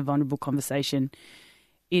loves having a vulnerable conversation,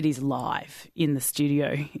 it is live in the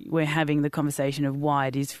studio. We're having the conversation of why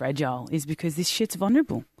it is fragile is because this shit's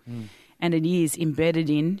vulnerable. And it is embedded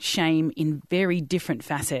in shame in very different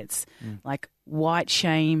facets, like white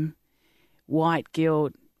shame, white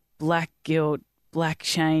guilt, black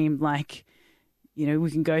shame, like... You know,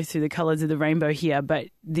 we can go through the colours of the rainbow here, but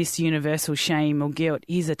this universal shame or guilt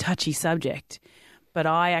is a touchy subject. But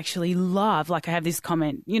I actually love, like I have this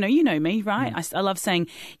comment, you know me, right? I love saying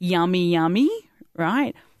yummy, yummy,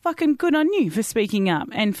 right? Fucking good on you for speaking up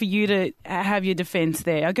and for you to have your defence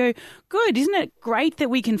there. I go, good, isn't it great that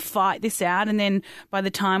we can fight this out? And then by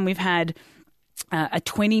the time we've had a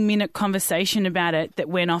 20-minute conversation about it that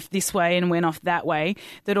went off this way and went off that way,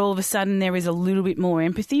 that all of a sudden there is a little bit more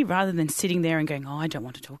empathy rather than sitting there and going, oh, I don't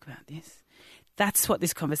want to talk about this. That's what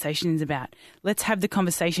this conversation is about. Let's have the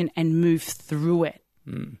conversation and move through it.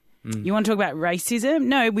 You want to talk about racism?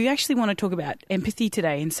 No, we actually want to talk about empathy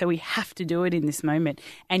today, and so we have to do it in this moment.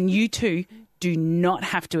 And you two do not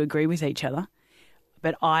have to agree with each other.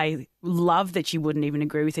 But I love that you wouldn't even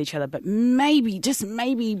agree with each other. But maybe, just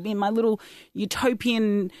maybe, in my little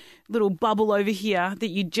utopian little bubble over here, that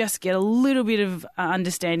you just get a little bit of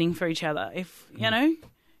understanding for each other. If you know,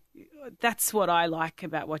 that's what I like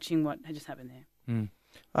about watching what just happened there.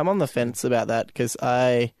 I'm on the fence about that because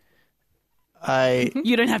I.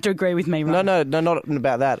 You don't have to agree with me, right? No, not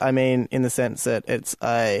about that. I mean, in the sense that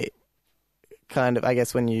kind of, I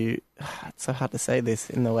guess when you, it's so hard to say this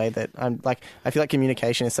in the way that I'm like, I feel like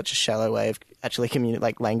communication is such a shallow way of actually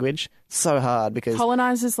like language. So hard because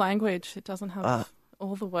colonizes language. It doesn't have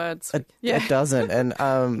all the words. It doesn't. And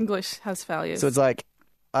English has failures. So it's like,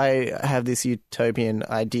 I have this utopian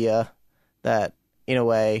idea that in a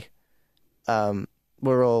way,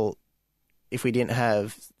 we're all, if we didn't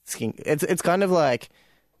have skin, it's kind of like,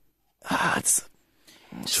 it's,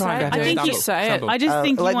 I think you say it. I just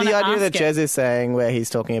think you like want the to idea ask that it. Jez is saying, where he's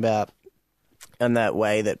talking about in that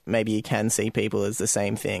way that maybe you can see people as the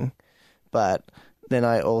same thing, but then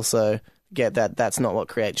I also get that that's not what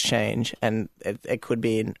creates change, and it could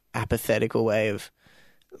be an apathetical way of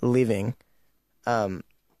living.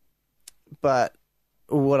 But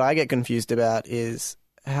what I get confused about is,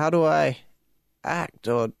 how do I act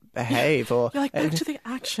or behave? Or You're like, back to the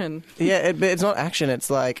action. Yeah, but it's not action. It's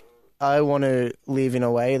like, I want to live in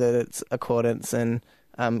a way that it's accordance and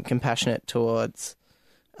compassionate towards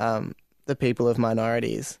the people of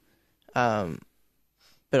minorities. But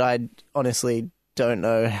I honestly don't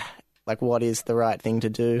know, like, what is the right thing to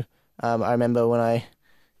do. I remember when I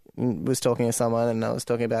was talking to someone and I was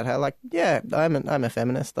talking about how, like, yeah, I'm a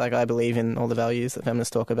feminist. Like, I believe in all the values that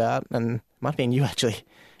feminists talk about, and it might be in you actually.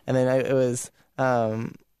 And then it was,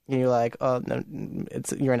 you're like, oh no,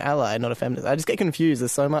 you're an ally, not a feminist. I just get confused.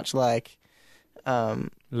 There's so much like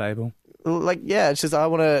label. Like, yeah, it's just I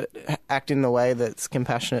want to act in the way that's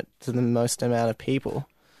compassionate to the most amount of people,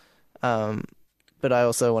 but I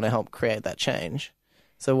also want to help create that change.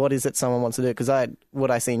 So what is it someone wants to do? Because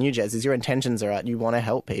what I see in you, Jez, is your intentions are right. You want to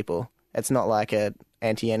help people. It's not like a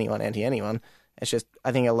anti-anyone. It's just,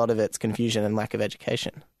 I think a lot of it's confusion and lack of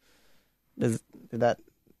education. Did that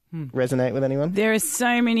resonate with anyone? There are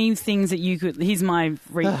so many things that you could... Here's my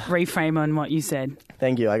reframe on what you said.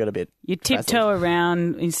 Thank you. I got a bit... You tiptoe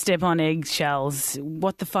around, you step on eggshells.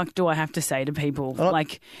 What the fuck do I have to say to people?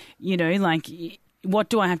 Like, you know, like, what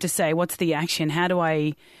do I have to say? What's the action? How do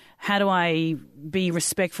I be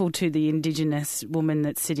respectful to the Indigenous woman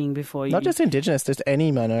that's sitting before you? Not just Indigenous, just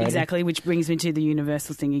any minority. Exactly, which brings me to the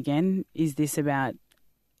universal thing again. Is this about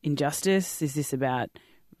injustice? Is this about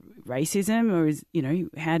racism? Or is, you know,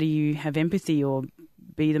 how do you have empathy or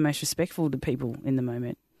be the most respectful to people in the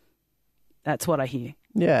moment? That's what I hear.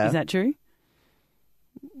 Yeah. Is that true?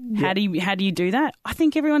 Yeah. How do you do that? I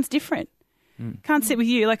think everyone's different. Can't sit with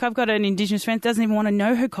you. Like, I've got an Indigenous friend that doesn't even want to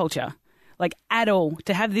know her culture. Like, at all.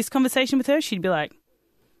 To have this conversation with her, she'd be like,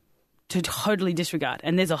 to totally disregard.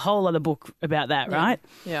 And there's a whole other book about that, right?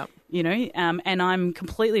 Yeah. You know, and I'm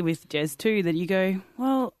completely with Jez too, that you go,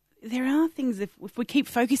 well, there are things, if we keep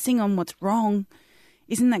focusing on what's wrong,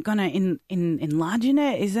 isn't that going to enlarge it?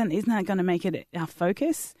 Isn't that going to make it our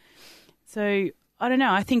focus? So, I don't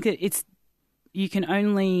know. I think that you can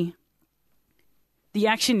only, the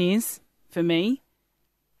action is, for me,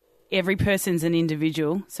 every person's an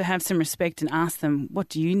individual, so have some respect and ask them, what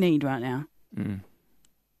do you need right now?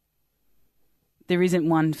 There isn't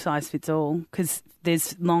one size fits all, because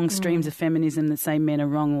there's long streams of feminism that say men are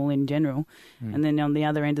wrong all in general. And then on the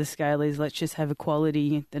other end of the scale is, let's just have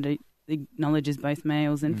equality that acknowledges both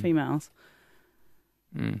males and females.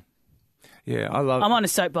 Yeah, I'm on a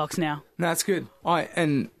soapbox now. No, that's good. I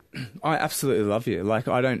absolutely love you. Like,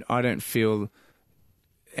 I don't feel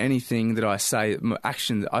anything that I say, my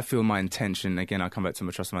actions, I feel my intention. Again, I come back to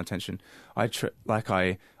my trust, my intention. I'm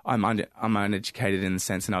uneducated in the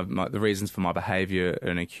sense, and the reasons for my behaviour are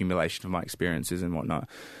an accumulation of my experiences and whatnot.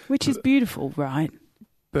 Which is beautiful, right?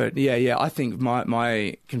 But yeah, I think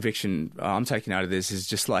my conviction I'm taking out of this is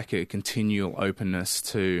just like a continual openness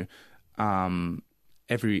to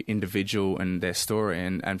every individual and their story,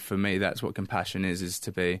 and for me, that's what compassion is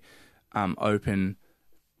to be open.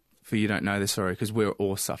 For you don't know the story, because we're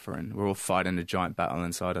all suffering. We're all fighting a giant battle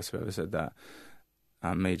inside us. Whoever said that?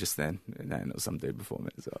 Me just then. No, not some dude before me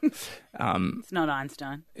as well. It's not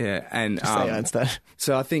Einstein. Yeah, and just say Einstein.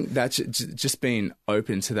 So I think that's just being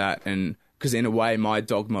open to that, and because in a way, my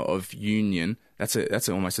dogma of union, that's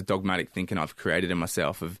almost a dogmatic thinking I've created in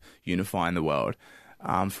myself of unifying the world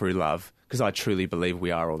through love, because I truly believe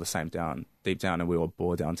we are all the same deep down, and we all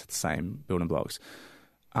boil down to the same building blocks.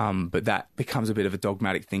 But that becomes a bit of a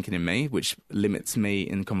dogmatic thinking in me, which limits me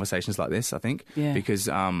in conversations like this, I think, because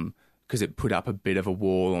it put up a bit of a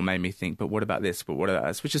wall or made me think, but what about this? But what about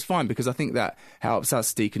this? Which is fine, because I think that helps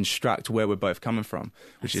us deconstruct where we're both coming from,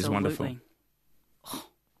 which is wonderful.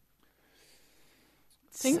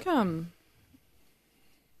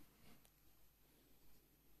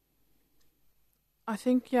 I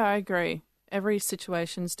think, I agree. Every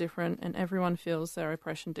situation's different and everyone feels their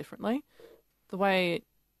oppression differently. The way,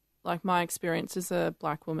 like, my experience as a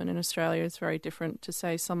black woman in Australia is very different to,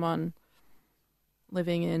 say, someone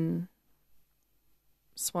living in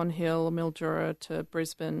Swan Hill or Mildura, to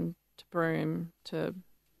Brisbane, to Broome, to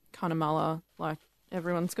Cunnamulla. Like,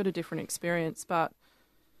 everyone's got a different experience, but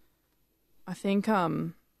I think I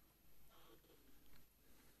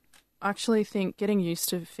actually think getting used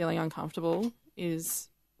to feeling uncomfortable is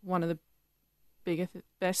one of the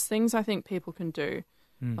best things I think people can do.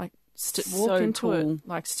 Like, walk into it,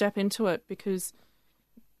 like, step into it, because,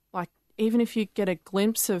 like, even if you get a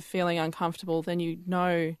glimpse of feeling uncomfortable, then you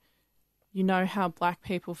know you know how black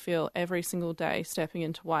people feel every single day stepping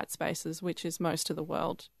into white spaces, which is most of the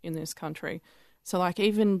world in this country. So like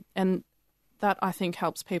and that I think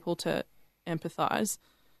helps people to empathise.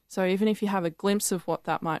 So even if you have a glimpse of what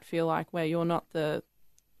that might feel like, where you're not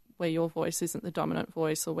where your voice isn't the dominant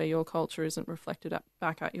voice, or where your culture isn't reflected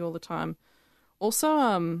back at you all the time.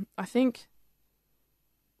 Also, I think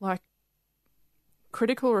like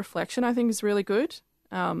critical reflection, I think, is really good.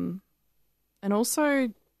 And also,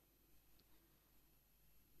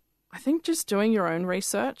 I think just doing your own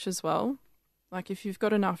research as well. Like if you've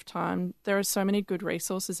got enough time, there are so many good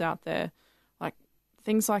resources out there. Like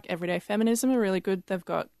things like Everyday Feminism are really good. They've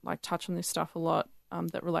got like touch on this stuff a lot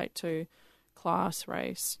that relate to class,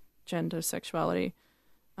 race, gender, sexuality.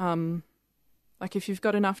 Like if you've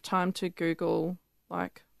got enough time to Google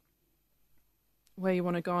like where you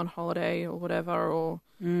want to go on holiday or whatever, or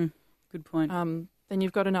good point. then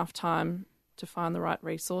you've got enough time to find the right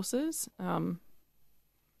resources.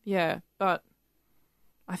 Yeah, but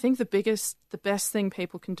I think the best thing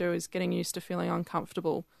people can do is getting used to feeling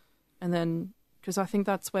uncomfortable, and then because I think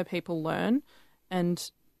that's where people learn, and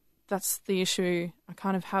that's the issue I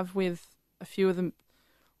kind of have with a few of them,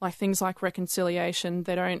 like things like reconciliation.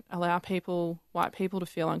 They don't allow white people to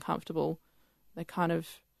feel uncomfortable. They kind of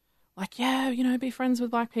like, yeah, you know, be friends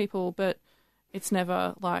with black people, but it's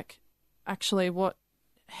never like, actually,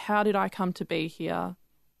 how did I come to be here?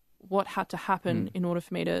 What had to happen in order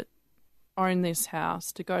for me to own this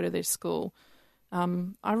house, to go to this school?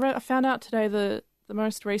 I found out today the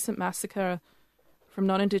most recent massacre from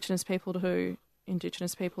non-Indigenous people to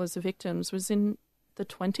Indigenous people as the victims was in the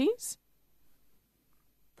 20s.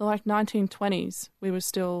 The 1920s, we were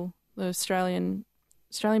still, the Australian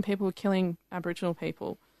people were killing Aboriginal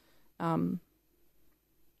people. And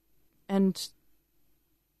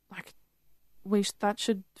like that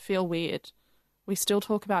should feel weird. We still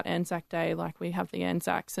talk about Anzac Day like we have the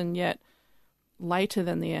Anzacs, and yet later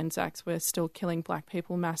than the Anzacs, we're still killing black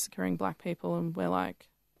people, massacring black people, and we're like,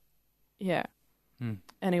 yeah.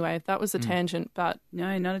 Anyway, that was a tangent, but...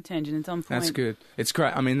 No, not a tangent. It's on point. That's good. It's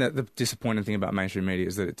great. I mean, the disappointing thing about mainstream media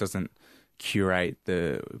is that it doesn't curate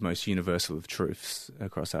the most universal of truths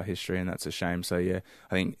across our history, and that's a shame. So, yeah,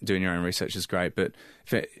 I think doing your own research is great. But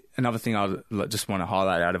another thing I just want to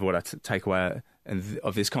highlight out of what I take away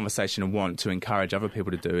of this conversation and want to encourage other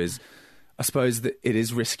people to do is, I suppose that it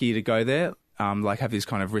is risky to go there, like have these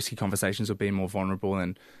kind of risky conversations or be more vulnerable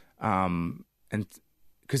and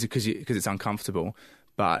because it's uncomfortable.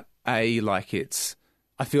 But I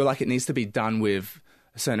feel like it needs to be done with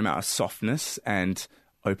a certain amount of softness and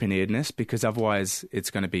open-earedness, because otherwise it's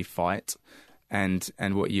going to be fight, and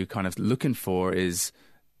what you're kind of looking for is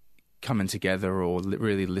coming together or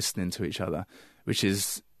really listening to each other, which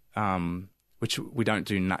is which we don't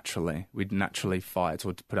do naturally. We'd naturally fight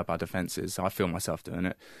or put up our defences. I feel myself doing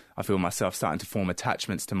it. I feel myself starting to form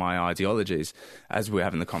attachments to my ideologies as we're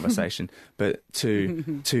having the conversation. But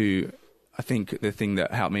I think the thing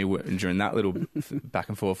that helped me during that little back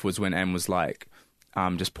and forth was when Em was like,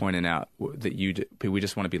 just pointing out that we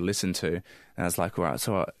just want to be listened to. And I was like, all right,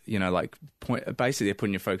 so, basically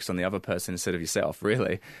putting your focus on the other person instead of yourself,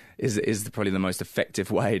 really, is probably the most effective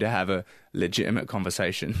way to have a legitimate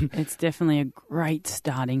conversation. It's definitely a great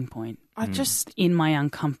starting point. In my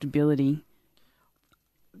uncomfortability.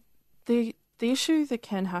 The issue that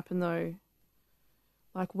can happen, though,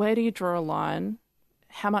 like, where do you draw a line?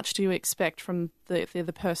 How much do you expect from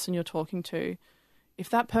the person you're talking to? If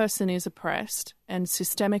that person is oppressed, and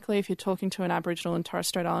systemically, if you're talking to an Aboriginal and Torres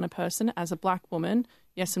Strait Islander person, as a black woman,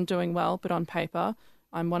 yes, I'm doing well, but on paper,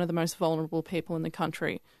 I'm one of the most vulnerable people in the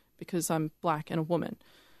country because I'm black and a woman.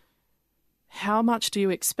 How much do you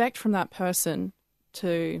expect from that person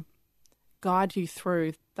to guide you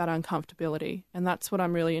through that uncomfortability? And that's what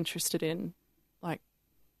I'm really interested in. Like,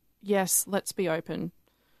 yes, let's be open,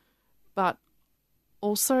 but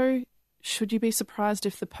also, should you be surprised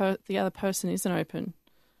if the other person isn't open?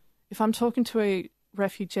 If I'm talking to a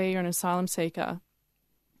refugee or an asylum seeker,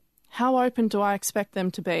 how open do I expect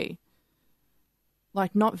them to be?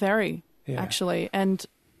 Like, not very, actually. And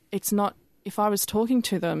it's not, if I was talking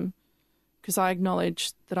to them, because I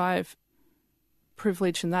acknowledge that I have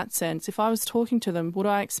privilege in that sense, if I was talking to them, would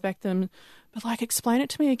I expect them, but like, explain it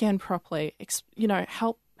to me again properly,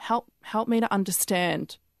 help me to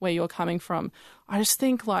understand where you're coming from. I just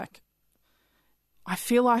think, like, I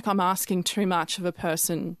feel like I'm asking too much of a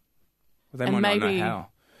person. Well, they might not know how.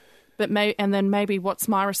 And then maybe what's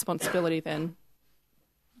my responsibility then?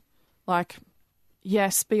 Like,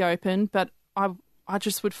 yes, be open, but I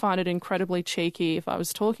just would find it incredibly cheeky if I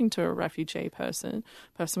was talking to a refugee person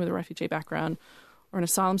with a refugee background or an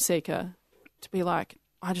asylum seeker, to be like,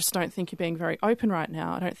 I just don't think you're being very open right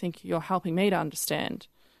now. I don't think you're helping me to understand.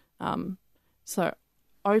 So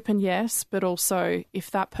open, yes, but also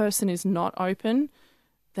if that person is not open,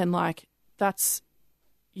 then like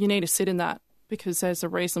you need to sit in that because there's a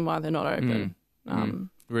reason why they're not open.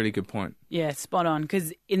 Really good point. Yeah, spot on.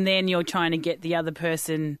 Because then you're trying to get the other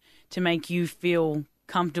person to make you feel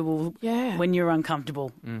comfortable when you're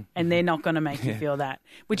uncomfortable, and they're not going to make you feel that.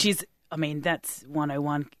 Which is, I mean, that's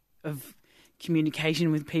 101 of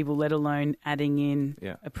communication with people, let alone adding in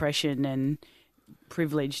oppression and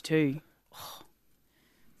privilege too.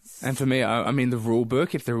 And for me, I mean, the rule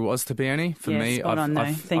book, if there was to be any, for me, spot on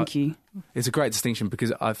though. Thank you. It's a great distinction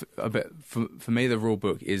because for me, the rule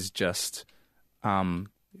book is just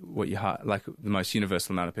what your heart, like the most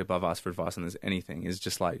universal amount of people I've asked for advice on. There's anything is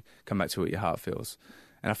just like come back to what your heart feels,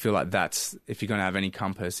 and I feel like that's if you're going to have any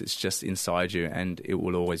compass, it's just inside you, and it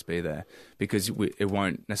will always be there because it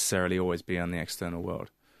won't necessarily always be on the external world.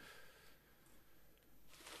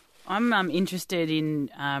 I'm interested in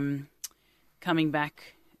coming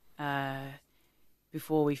back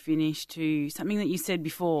before we finish to something that you said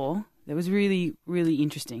before that was really, really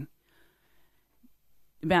interesting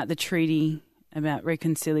about the treaty, about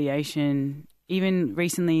reconciliation. Even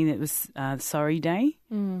recently, it was Sorry Day.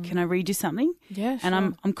 Can I read you something? Yeah, sure.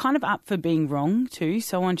 And I'm kind of up for being wrong too,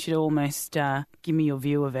 so I want you to almost give me your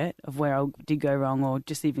view of it, of where I did go wrong, or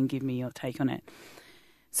just even give me your take on it.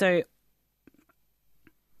 So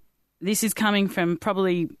this is coming from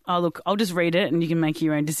probably, I'll just read it and you can make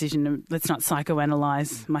your own decision. Let's not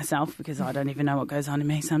psychoanalyze myself because I don't even know what goes on in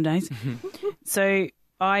me some days. So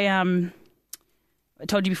I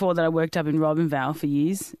told you before that I worked up in Robinvale for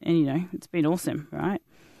years and, you know, it's been awesome, right?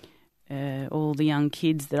 All the young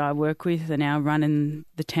kids that I work with are now running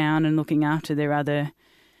the town and looking after their other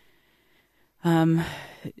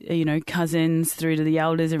cousins through to the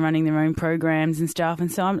elders and running their own programs and stuff.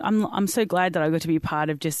 And so I'm so glad that I got to be a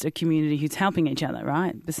part of just a community who's helping each other,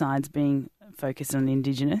 right? Besides being focused on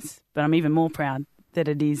Indigenous. But I'm even more proud that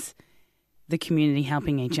it is the community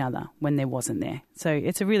helping each other when there wasn't there. So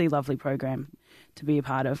it's a really lovely program to be a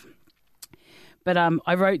part of. But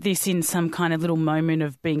I wrote this in some kind of little moment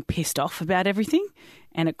of being pissed off about everything,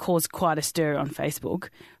 and it caused quite a stir on Facebook.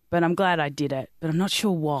 But I'm glad I did it, but I'm not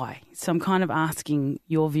sure why. So I'm kind of asking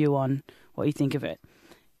your view on what you think of it,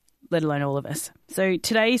 let alone all of us. So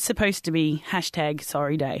today's supposed to be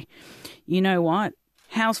 #Sorry Day. You know what?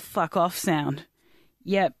 How's fuck off sound?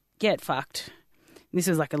 Yep, get fucked. This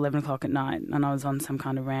was like 11 o'clock at night and I was on some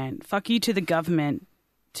kind of rant. Fuck you to the government,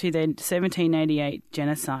 to the 1788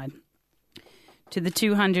 genocide, to the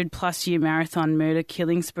 200-plus year marathon murder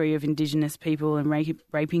killing spree of Indigenous people and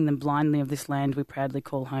raping them blindly of this land we proudly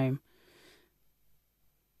call home.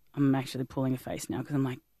 I'm actually pulling a face now because I'm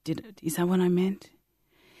like, is that what I meant?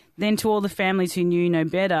 Then to all the families who knew no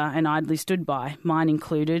better and idly stood by, mine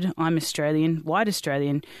included. I'm Australian, white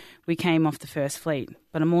Australian. We came off the First Fleet.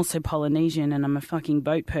 But I'm also Polynesian and I'm a fucking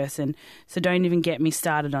boat person, so don't even get me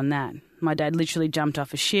started on that. My dad literally jumped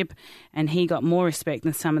off a ship and he got more respect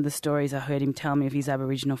than some of the stories I heard him tell me of his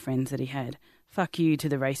Aboriginal friends that he had. Fuck you to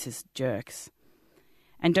the racist jerks.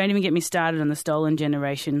 And don't even get me started on the stolen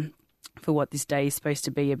generation for what this day is supposed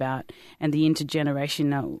to be about and the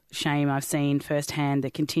intergenerational shame I've seen firsthand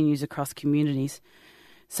that continues across communities.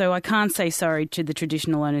 So I can't say sorry to the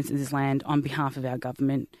traditional owners of this land on behalf of our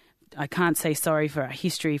government. I can't say sorry for our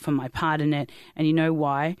history, for my part in it. And you know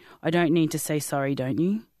why? I don't need to say sorry, don't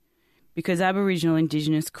you? Because Aboriginal,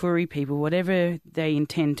 Indigenous, Koori people, whatever they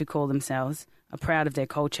intend to call themselves, are proud of their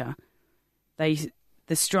culture.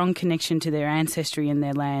 The strong connection to their ancestry and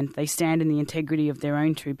their land. They stand in the integrity of their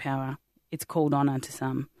own true power. It's called honour to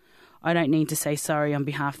some. I don't need to say sorry on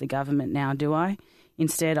behalf of the government now, do I?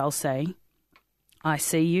 Instead, I'll say, I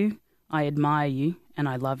see you, I admire you, and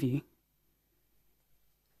I love you.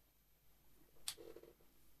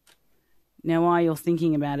 Now, while you're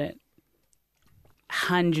thinking about it,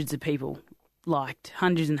 hundreds of people liked,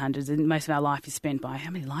 hundreds and hundreds, and most of our life is spent by how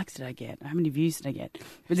many likes did I get? How many views did I get?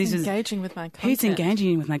 But who's engaging with my content? Who's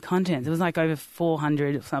engaging with my content? It was like over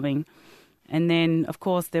 400 or something. And then, of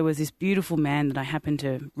course, there was this beautiful man that I happened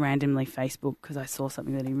to randomly Facebook because I saw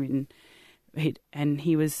something that he'd written, and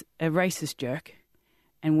he was a racist jerk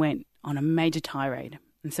and went on a major tirade.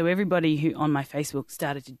 And so everybody who on my Facebook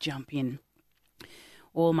started to jump in.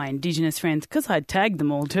 All my Indigenous friends, because I tagged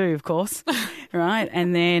them all too, of course, right?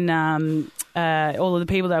 And then all of the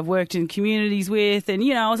people that I've worked in communities with, and,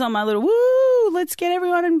 you know, I was on my little, woo, let's get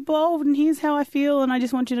everyone involved, and here's how I feel, and I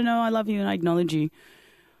just want you to know I love you and I acknowledge you.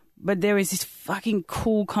 But there was this fucking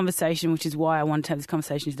cool conversation, which is why I wanted to have this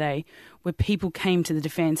conversation today, where people came to the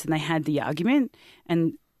defence and they had the argument,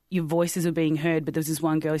 and your voices are being heard. But there was this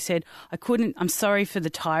one girl who said, I'm sorry for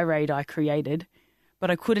the tirade I created,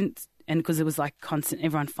 but I couldn't, and because it was like constant,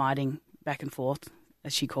 everyone fighting back and forth,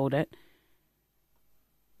 as she called it.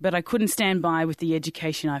 But I couldn't stand by with the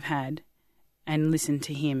education I've had and listen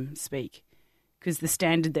to him speak, because the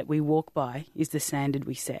standard that we walk by is the standard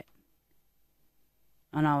we set.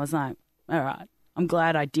 And I was like, all right, I'm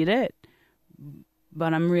glad I did it,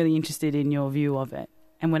 but I'm really interested in your view of it.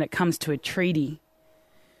 And when it comes to a treaty,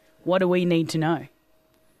 what do we need to know?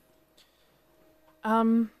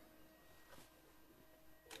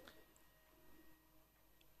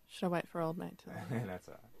 Should I wait for old mate to... That's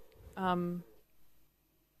all right.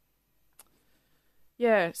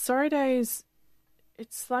 Yeah, Sorry Days,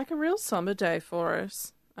 it's like a real somber day for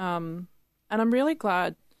us. And I'm really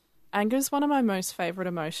glad. Anger is one of my most favourite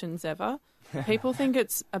emotions ever. People think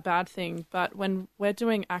it's a bad thing, but when we're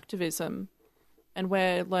doing activism and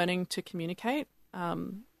we're learning to communicate,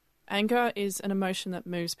 anger is an emotion that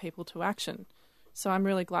moves people to action. So I'm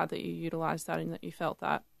really glad that you utilised that and that you felt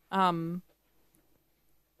that.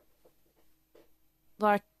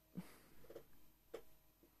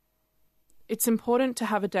 It's important to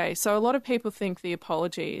have a day. So a lot of people think the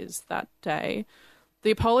apology is that day.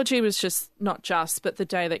 The apology was but the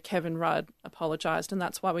day that Kevin Rudd apologised, and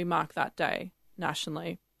that's why we mark that day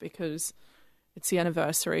nationally, because it's the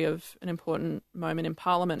anniversary of an important moment in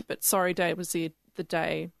Parliament. But Sorry Day was the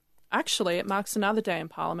day. Actually, it marks another day in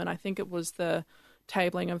Parliament. I think it was the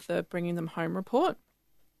tabling of the Bringing Them Home report.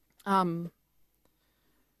 And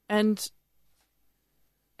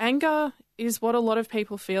anger is what a lot of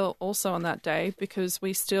people feel also on that day, because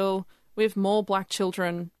we have more black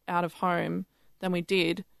children out of home than we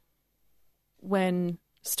did when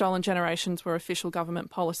stolen generations were official government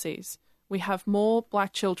policies. We have more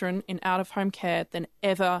black children in out-of-home care than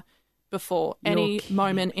ever before, any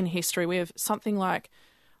moment in history. We have something like,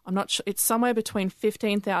 I'm not sure, it's somewhere between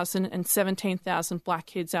 15,000 and 17,000 black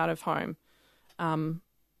kids out of home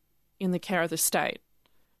in the care of the state.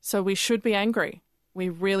 So we should be angry. We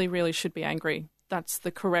really, really should be angry. That's the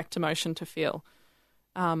correct emotion to feel.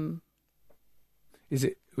 Is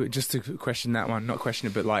it, just to question that one, not question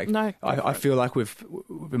it, but like, no, I feel like with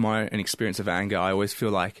my own experience of anger, I always feel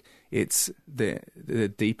like it's the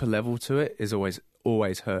deeper level to it is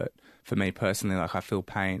always hurt for me personally. Like I feel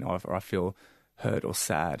pain or I feel hurt or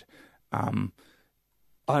sad. I'm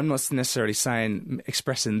not necessarily saying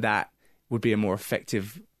expressing that would be a more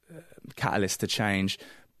effective catalyst to change,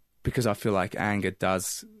 because I feel like anger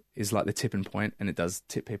is like the tipping point, and it does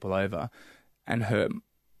tip people over, and hurt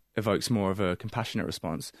evokes more of a compassionate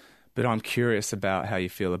response. But I'm curious about how you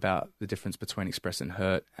feel about the difference between expressing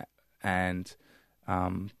hurt and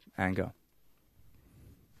anger.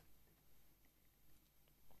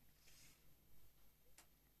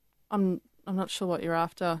 I'm not sure what you're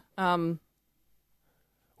after. Well,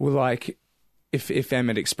 like if Em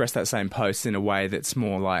had expressed that same post in a way that's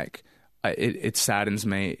more like, it saddens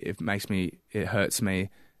me, it hurts me.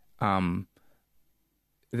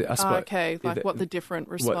 Okay, like what the different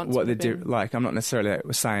response would be. Like, I'm not necessarily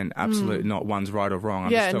saying absolute not one's right or wrong.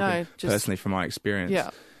 I'm just talking personally from my experience.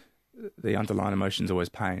 Yeah. The underlying emotion is always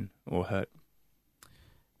pain or hurt.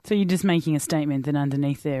 So you're just making a statement that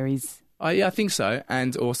underneath there is... Yeah, I think so.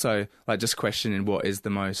 And also, like, just questioning what is the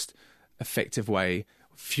most effective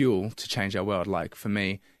fuel to change our world. Like, for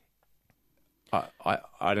me,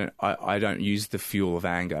 I don't use the fuel of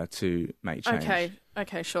anger to make change.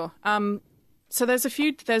 Okay, sure. So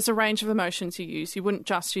there's a range of emotions you use. You wouldn't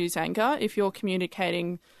just use anger if you're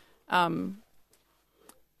communicating.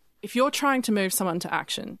 If you're trying to move someone to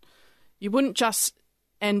action, you wouldn't just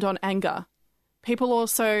end on anger. People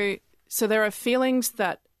also, so there are feelings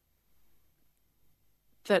that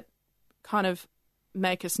kind of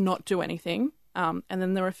make us not do anything, and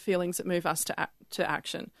then there are feelings that move us to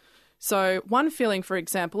action. So one feeling, for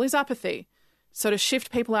example, is apathy. So to shift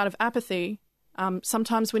people out of apathy,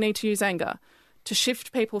 sometimes we need to use anger. To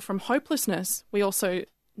shift people from hopelessness, we also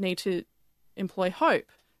need to employ hope.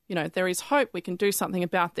 You know, there is hope, we can do something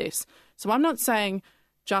about this. So I'm not saying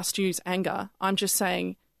just use anger. I'm just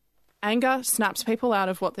saying anger snaps people out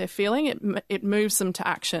of what they're feeling. It moves them to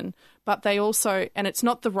action. But they also, and it's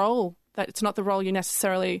not the role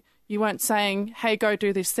you weren't saying, hey, go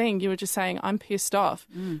do this thing. You were just saying, I'm pissed off.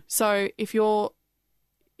 So if you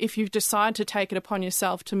decide to take it upon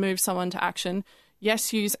yourself to move someone to action,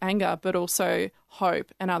 yes, use anger, but also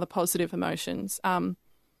hope and other positive emotions.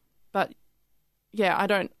 But yeah, I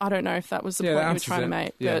don't know if that was the point you were trying to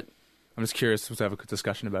make. Yeah. But I'm just curious to have a good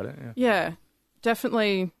discussion about it. Yeah,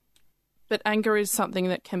 definitely. But anger is something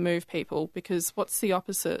that can move people, because what's the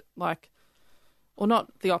opposite? Like, or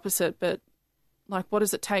not the opposite, but like, what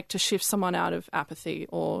does it take to shift someone out of apathy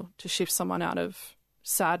or to shift someone out of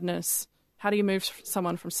sadness? How do you move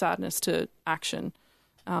someone from sadness to action?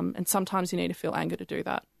 And sometimes you need to feel anger to do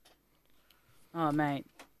that. Oh, mate,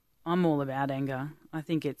 I'm all about anger. I don't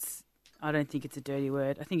think it's a dirty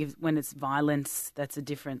word. I think when it's violence, that's a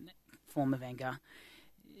different form of anger.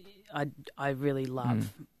 I really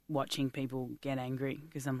love watching people get angry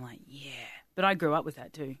because I'm like, yeah. But I grew up with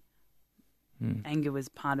that too. Anger was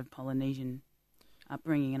part of Polynesian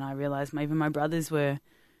upbringing, and I realised even my brothers were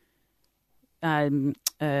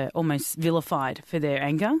almost vilified for their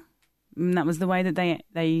anger. And that was the way that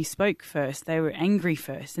they spoke first. They were angry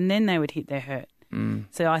first, and then they would hit their hurt.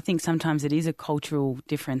 So I think sometimes it is a cultural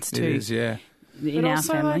difference too. It is, yeah. In our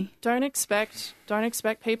family, like, don't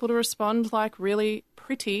expect people to respond like really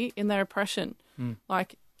pretty in their oppression.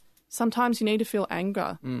 Like, sometimes you need to feel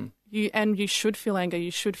anger. You should feel anger.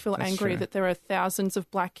 You should feel That's angry true. that there are thousands of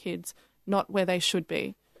black kids not where they should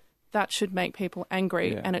be. That should make people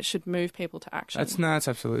angry, and it should move people to action. That's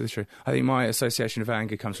absolutely true. I think my association of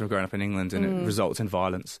anger comes from growing up in England, and it results in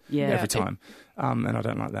violence every time, and I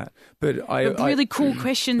don't like that. But really cool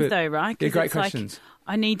questions though, right? Yeah, great it's questions. Like,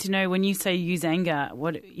 I need to know, when you say use anger,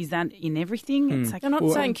 what is that in everything? It's like, I'm not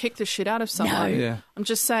saying kick the shit out of someone. No. Yeah. I'm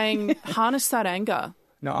just saying harness that anger.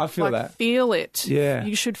 No, I feel that. Feel it. Yeah.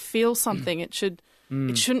 You should feel something. It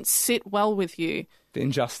shouldn't sit well with you. The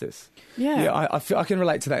injustice. Yeah. I can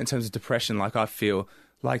relate to that in terms of depression. Like, I feel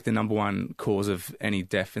like the number one cause of any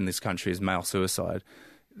death in this country is male suicide.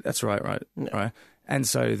 That's right? No. Right. And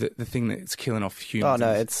so the thing that's killing off humans. Oh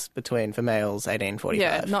no, it's for males 18-45.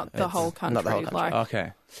 Yeah, not the whole country. Not the whole country. Like,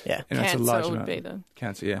 Okay. Yeah. And that's a cancer large would amount. be the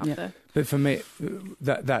Cancer, yeah. up there. But for me,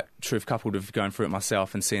 that truth coupled with going through it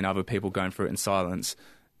myself and seeing other people going through it in silence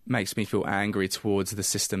makes me feel angry towards the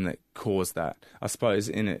system that caused that. I suppose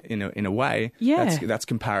in a way, that's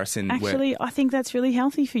comparison. actually, I think that's really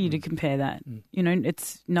healthy for you to compare that. You know,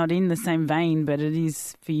 it's not in the same vein, but it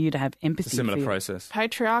is for you to have empathy. It's a similar for process.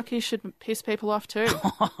 Patriarchy should piss people off too.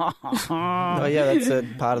 Oh yeah, that's a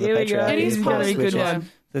part of the Here we go. patriarchy. It is part of the which good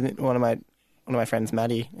is- One of my friends,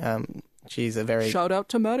 Maddie. She's a very Shout out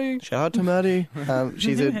to Maddie. Shout out to Maddie.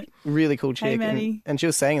 She's a really cool chick. Hey, Maddie. And she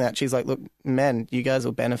was saying that. She's like, look, men, you guys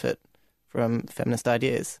will benefit from feminist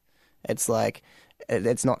ideas. It's like,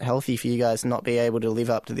 it's not healthy for you guys to not be able to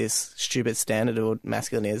live up to this stupid standard of what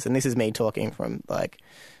masculine is. And this is me talking from, like,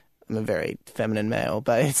 I'm a very feminine male,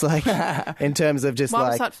 but it's like, in terms of just Why was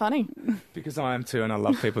like... that funny? Because I am too, and I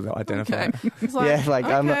love people that identify. Okay. It's like, Yeah, like,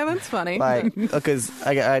 okay, I'm- that's funny. Like, because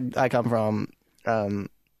I come from...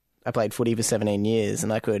 I played footy for 17 years,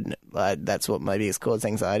 and that's what my biggest cause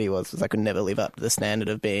anxiety was I could never live up to the standard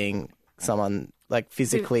of being someone, like,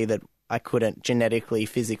 physically that I couldn't genetically,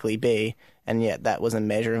 physically be, and yet that was a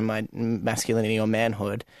measure of my masculinity or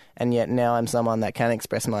manhood, and yet now I'm someone that can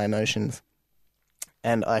express my emotions,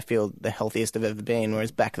 and I feel the healthiest I've ever been,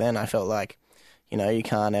 whereas back then I felt like, you know, you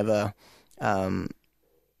can't ever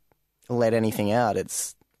let anything out.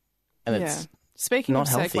 It's Speaking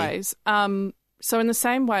not of healthy. segues, so in the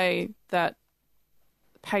same way that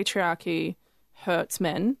patriarchy hurts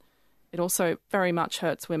men, it also very much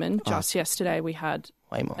hurts women. Just yesterday we had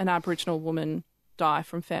way more. an Aboriginal woman die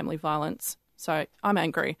from family violence. So I'm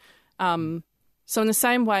angry. So in the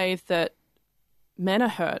same way that men are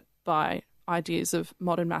hurt by ideas of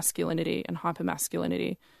modern masculinity and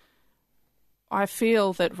hypermasculinity, I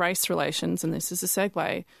feel that race relations, and this is a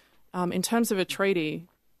segue, in terms of a treaty,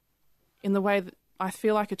 in the way that I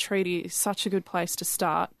feel like a treaty is such a good place to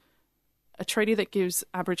start, a treaty that gives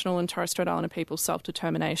Aboriginal and Torres Strait Islander people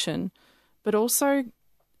self-determination, but also,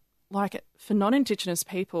 like, for non-Indigenous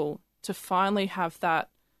people to finally have that,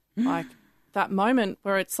 like, that moment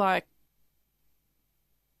where it's like,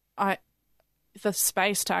 the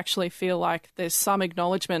space to actually feel like there's some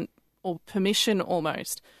acknowledgement or permission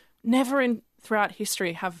almost. Never throughout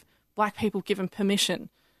history have black people given permission,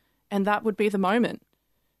 and that would be the moment.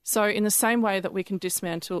 So in the same way that we can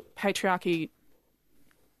dismantling patriarchy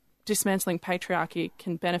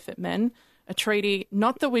can benefit men, a treaty,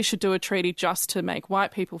 not that we should do a treaty just to make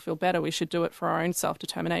white people feel better, we should do it for our own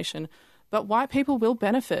self-determination, but white people will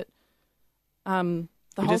benefit. The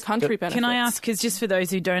whole country benefits. Can I ask, because just for those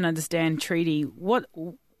who don't understand treaty, what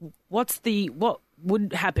would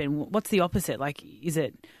happen? What's the opposite? Like,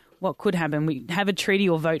 what could happen? We have a treaty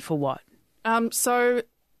or vote for what? So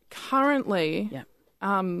currently... Yeah.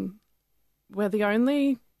 We're the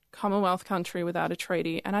only Commonwealth country without a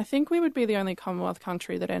treaty, and I think we would be the only Commonwealth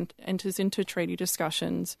country that enters into treaty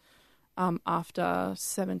discussions after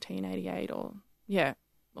 1788 or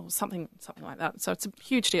something like that. So it's a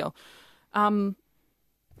huge deal.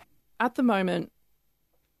 At the moment,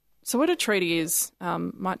 So what a treaty is,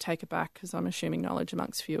 might take it back because I'm assuming knowledge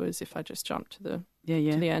amongst viewers if I just jump to the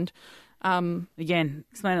to the end. Again,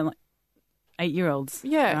 explain it like 8-year-olds.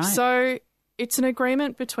 Yeah, right? So it's an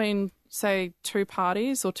agreement between, say, two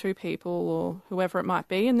parties or two people or whoever it might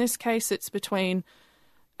be. In this case, it's between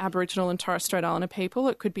Aboriginal and Torres Strait Islander people.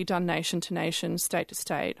 It could be done nation to nation, state to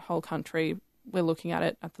state, whole country. We're looking at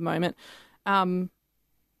it at the moment.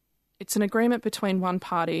 It's an agreement between one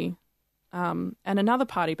party and another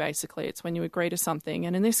party, basically. It's when you agree to something.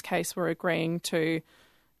 And in this case, we're agreeing to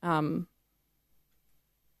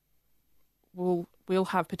we'll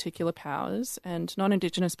have particular powers and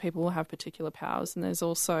non-Indigenous people will have particular powers. And there's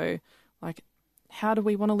also, like, how do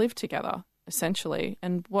we want to live together, essentially?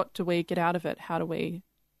 And what do we get out of it? How do we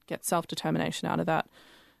get self-determination out of that?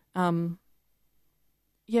 And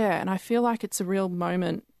I feel like it's a real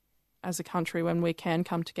moment as a country when we can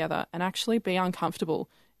come together and actually be uncomfortable.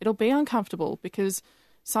 It'll be uncomfortable because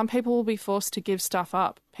some people will be forced to give stuff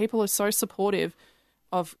up. People are so supportive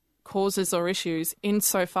of causes or issues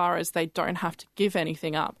insofar as they don't have to give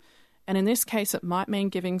anything up. And in this case, it might mean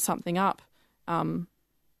giving something up. I'm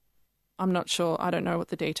not sure. I don't know what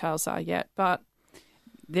the details are yet, but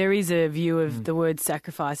there is a view of the word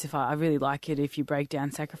sacrifice. If I really like it, if you break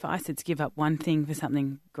down sacrifice, it's give up one thing for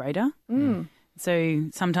something greater. So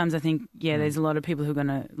sometimes I think, there's a lot of people who are going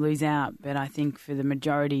to lose out, but I think for the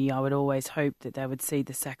majority, I would always hope that they would see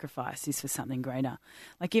the sacrifice is for something greater.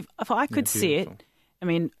 Like if I could see it, I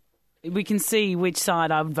mean, we can see which side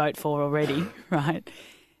I would vote for already, right?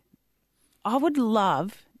 I would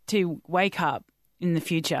love to wake up in the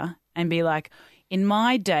future and be like, in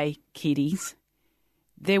my day, kiddies,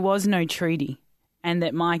 there was no treaty, and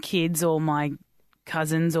that my kids or my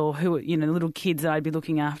cousins or who, little kids that I'd be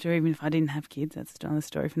looking after, even if I didn't have kids, that's another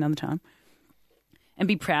story for another time, and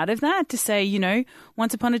be proud of that, to say,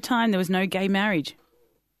 once upon a time there was no gay marriage.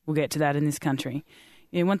 We'll get to that in this country.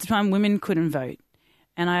 Once upon a time women couldn't vote.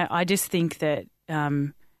 And I just think that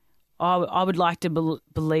I would like to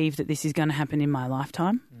believe that this is going to happen in my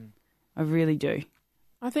lifetime. I really do.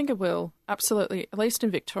 I think it will, absolutely. At least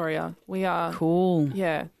in Victoria, we are... Cool.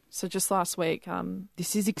 Yeah. So just last week...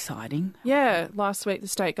 this is exciting. Yeah. Last week, the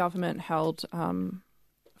state government held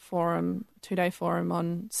forum, 2-day forum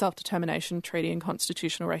on self-determination, treaty and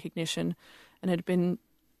constitutional recognition, and had been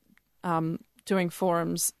doing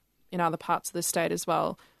forums in other parts of the state as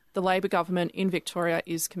well. The Labor government in Victoria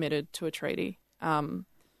is committed to a treaty.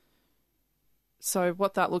 So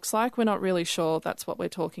what that looks like, we're not really sure. That's what we're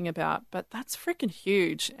talking about. But that's freaking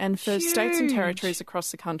huge. And for states and territories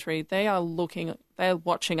across the country, they're watching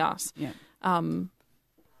us. Yeah.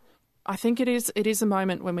 I think it is a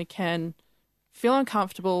moment when we can feel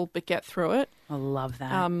uncomfortable but get through it. I love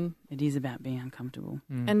that. It is about being uncomfortable.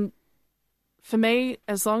 And for me,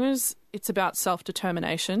 as long as it's about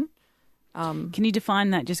self-determination... can you define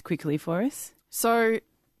that just quickly for us? So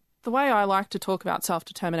the way I like to talk about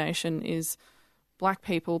self-determination is Black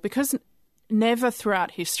people, because never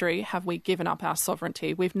throughout history have we given up our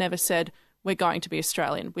sovereignty. We've never said we're going to be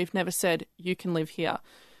Australian. We've never said you can live here.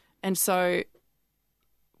 And so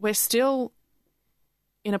we're still,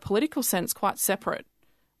 in a political sense, quite separate.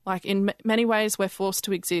 Like in many ways, we're forced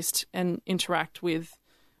to exist and interact with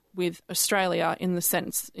Australia in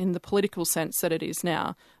the political sense that it is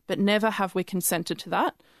now, but never have we consented to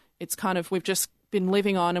that. It's kind of, we've just been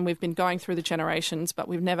living on and we've been going through the generations, but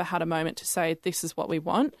we've never had a moment to say, this is what we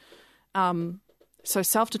want. So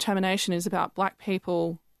self-determination is about Black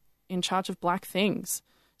people in charge of Black things.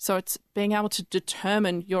 So it's being able to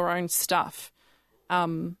determine your own stuff.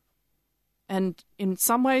 And in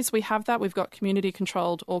some ways we have that. We've got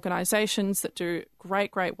community-controlled organisations that do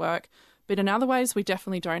great, great work. But in other ways, we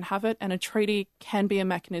definitely don't have it, and a treaty can be a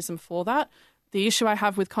mechanism for that. The issue I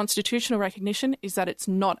have with constitutional recognition is that it's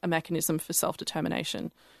not a mechanism for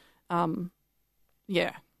self-determination. Which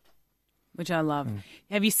I love.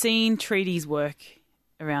 Have you seen treaties work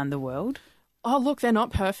around the world? Oh, look, they're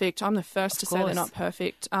not perfect. I'm the first to say they're not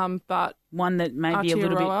perfect. But one that may be a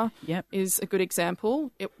little bit is a good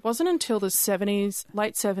example. It wasn't until the 70s,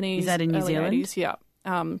 late 70s, is that in New Zealand? 80s, yeah.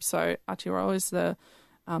 So Aotearoa is the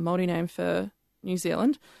Māori name for New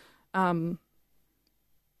Zealand.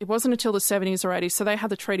 It wasn't until the 70s or 80s. So they had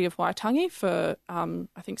the Treaty of Waitangi for, I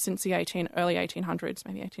think, since the early 1800s,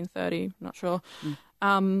 maybe 1830, I'm not sure.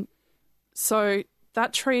 So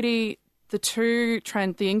that treaty,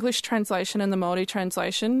 the English translation and the Māori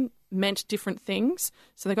translation meant different things.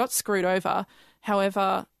 So they got screwed over.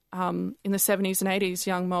 However, in the 70s and 80s,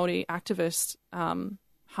 young Māori activists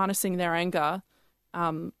harnessing their anger,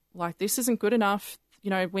 like, this isn't good enough.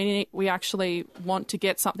 We actually want to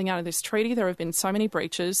get something out of this treaty. There have been so many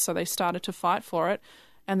breaches, so they started to fight for it.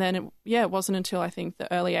 And then, it wasn't until I think the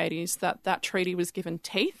early 80s that treaty was given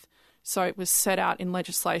teeth. So it was set out in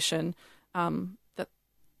legislation that,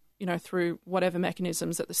 through whatever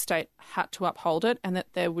mechanisms that the state had to uphold it, and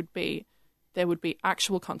that there would be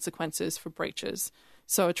actual consequences for breaches.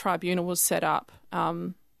 So a tribunal was set up.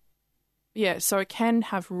 So it can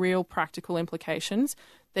have real practical implications.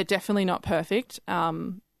 They're definitely not perfect,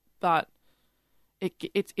 but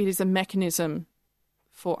it is a mechanism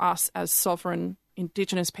for us as sovereign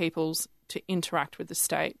Indigenous peoples to interact with the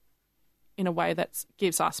state in a way that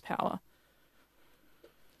gives us power.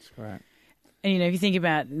 That's great. And, if you think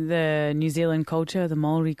about the New Zealand culture, the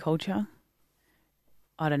Maori culture,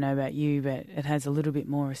 I don't know about you, but it has a little bit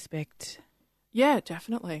more respect. Yeah,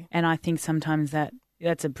 definitely. And I think sometimes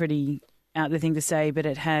that's a pretty out there thing to say, but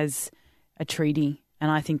it has a treaty.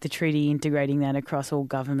 And I think the treaty integrating that across all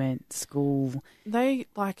government, school. They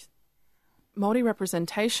Māori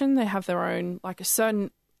representation. They have their own, a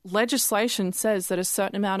certain legislation says that a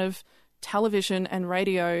certain amount of television and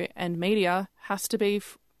radio and media has to be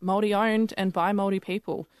Māori owned and by Māori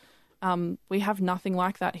people. We have nothing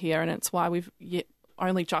like that here, and it's why we've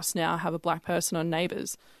only just now have a black person on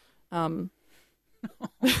Neighbours.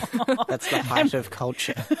 That's the height of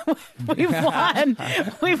culture. We've won.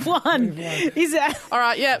 We've won. Is that all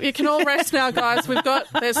right? Yeah, you can all rest now, guys.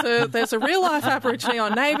 There's a real life Aborigine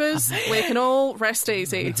on Neighbours. We can all rest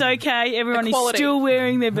easy. It's okay. Everyone Equality. is still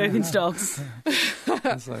wearing their Birkenstocks.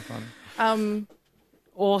 That's so fun.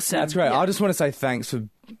 Awesome. That's great. I just want to say thanks for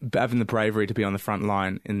having the bravery to be on the front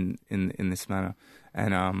line in this manner,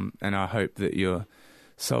 and I hope that your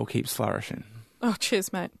soul keeps flourishing. Oh,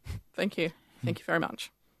 cheers, mate. Thank you. Thank you very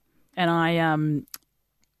much. And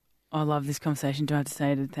I love this conversation. Do I have to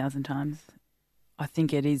say it 1,000 times? I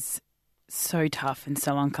think it is so tough and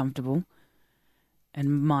so uncomfortable.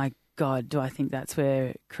 And my God, do I think that's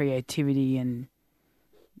where creativity and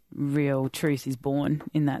real truth is born,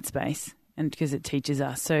 in that space, and because it teaches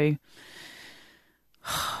us. So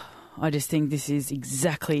I just think this is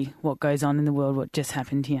exactly what goes on in the world, what just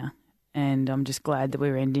happened here. And I'm just glad that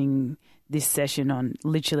we're ending this session on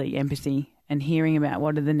literally empathy and hearing about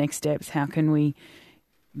what are the next steps. How can we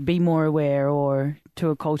be more aware, or to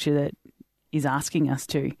a culture that is asking us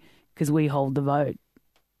to, because we hold the vote.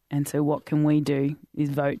 And so what can we do is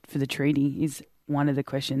vote for the treaty is one of the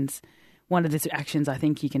questions, one of the actions I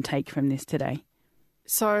think you can take from this today.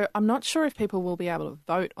 So I'm not sure if people will be able to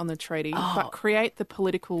vote on the treaty, but create the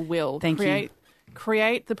political will.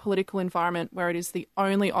 Create the political environment where it is the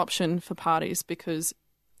only option for parties, because,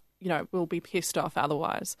 we'll be pissed off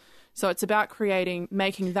otherwise. So it's about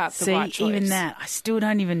making that the right choice. Even that, I still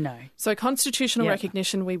don't even know. So constitutional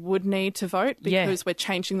recognition, we would need to vote because we're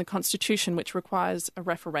changing the constitution, which requires a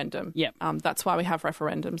referendum. Yep. That's why we have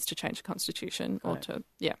referendums, to change the constitution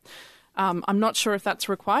I'm not sure if that's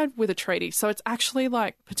required with a treaty. So it's actually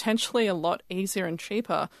potentially a lot easier and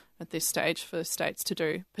cheaper at this stage for states to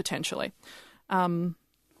do, potentially.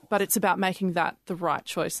 But it's about making that the right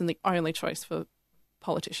choice and the only choice for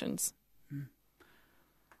politicians.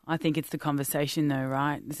 I think it's the conversation though,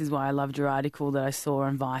 right? This is why I loved your article that I saw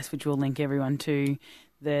on Vice, which we'll link everyone to.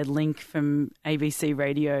 The link from ABC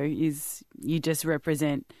Radio is you just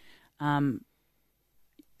represent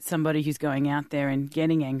somebody who's going out there and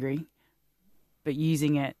getting angry, but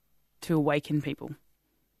using it to awaken people,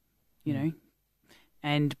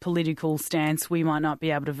 and political stance. We might not be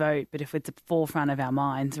able to vote, but if it's at the forefront of our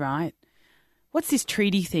minds, right? What's this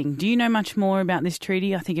treaty thing? Do you know much more about this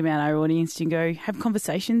treaty? I think about our audience to go have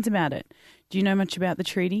conversations about it. Do you know much about the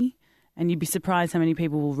treaty? And you'd be surprised how many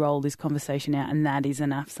people will roll this conversation out, and that is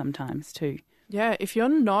enough sometimes too. Yeah, if you're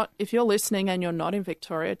listening and you're not in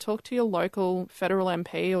Victoria, talk to your local federal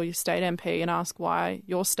MP or your state MP and ask why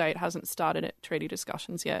your state hasn't started treaty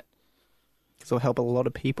discussions yet. This will help a lot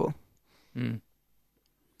of people. Mm.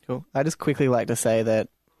 Cool. I just quickly like to say that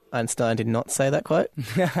Einstein did not say that quote,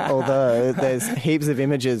 although there's heaps of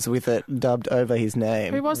images with it dubbed over his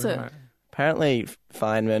name. Who was it? Apparently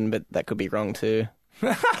Feynman, but that could be wrong too.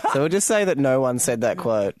 So we'll just say that no one said that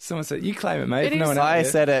quote. Someone said, you claim it, mate. No one I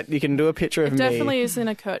said it. You can do a picture of me. It definitely is in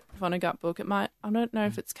a Kurt Vonnegut book. It might. I don't know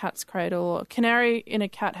if it's Cat's Cradle or Canary in a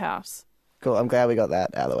Cat House. Cool. I'm glad we got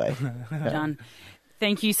that out of the way. Done.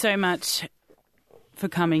 Thank you so much for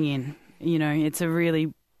coming in. It's a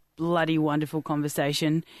really bloody wonderful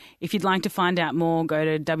conversation. If you'd like to find out more, go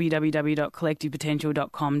to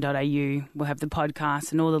www.collectivepotential.com.au. We'll have the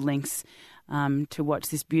podcast and all the links to watch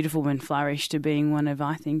this beautiful woman flourish to being one of,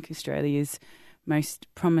 I think, Australia's most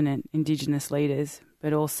prominent Indigenous leaders,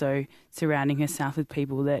 but also surrounding herself with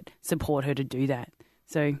people that support her to do that.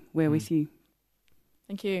 So we're with you.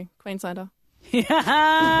 Thank you, Queenslander.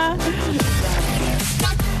 Yeah.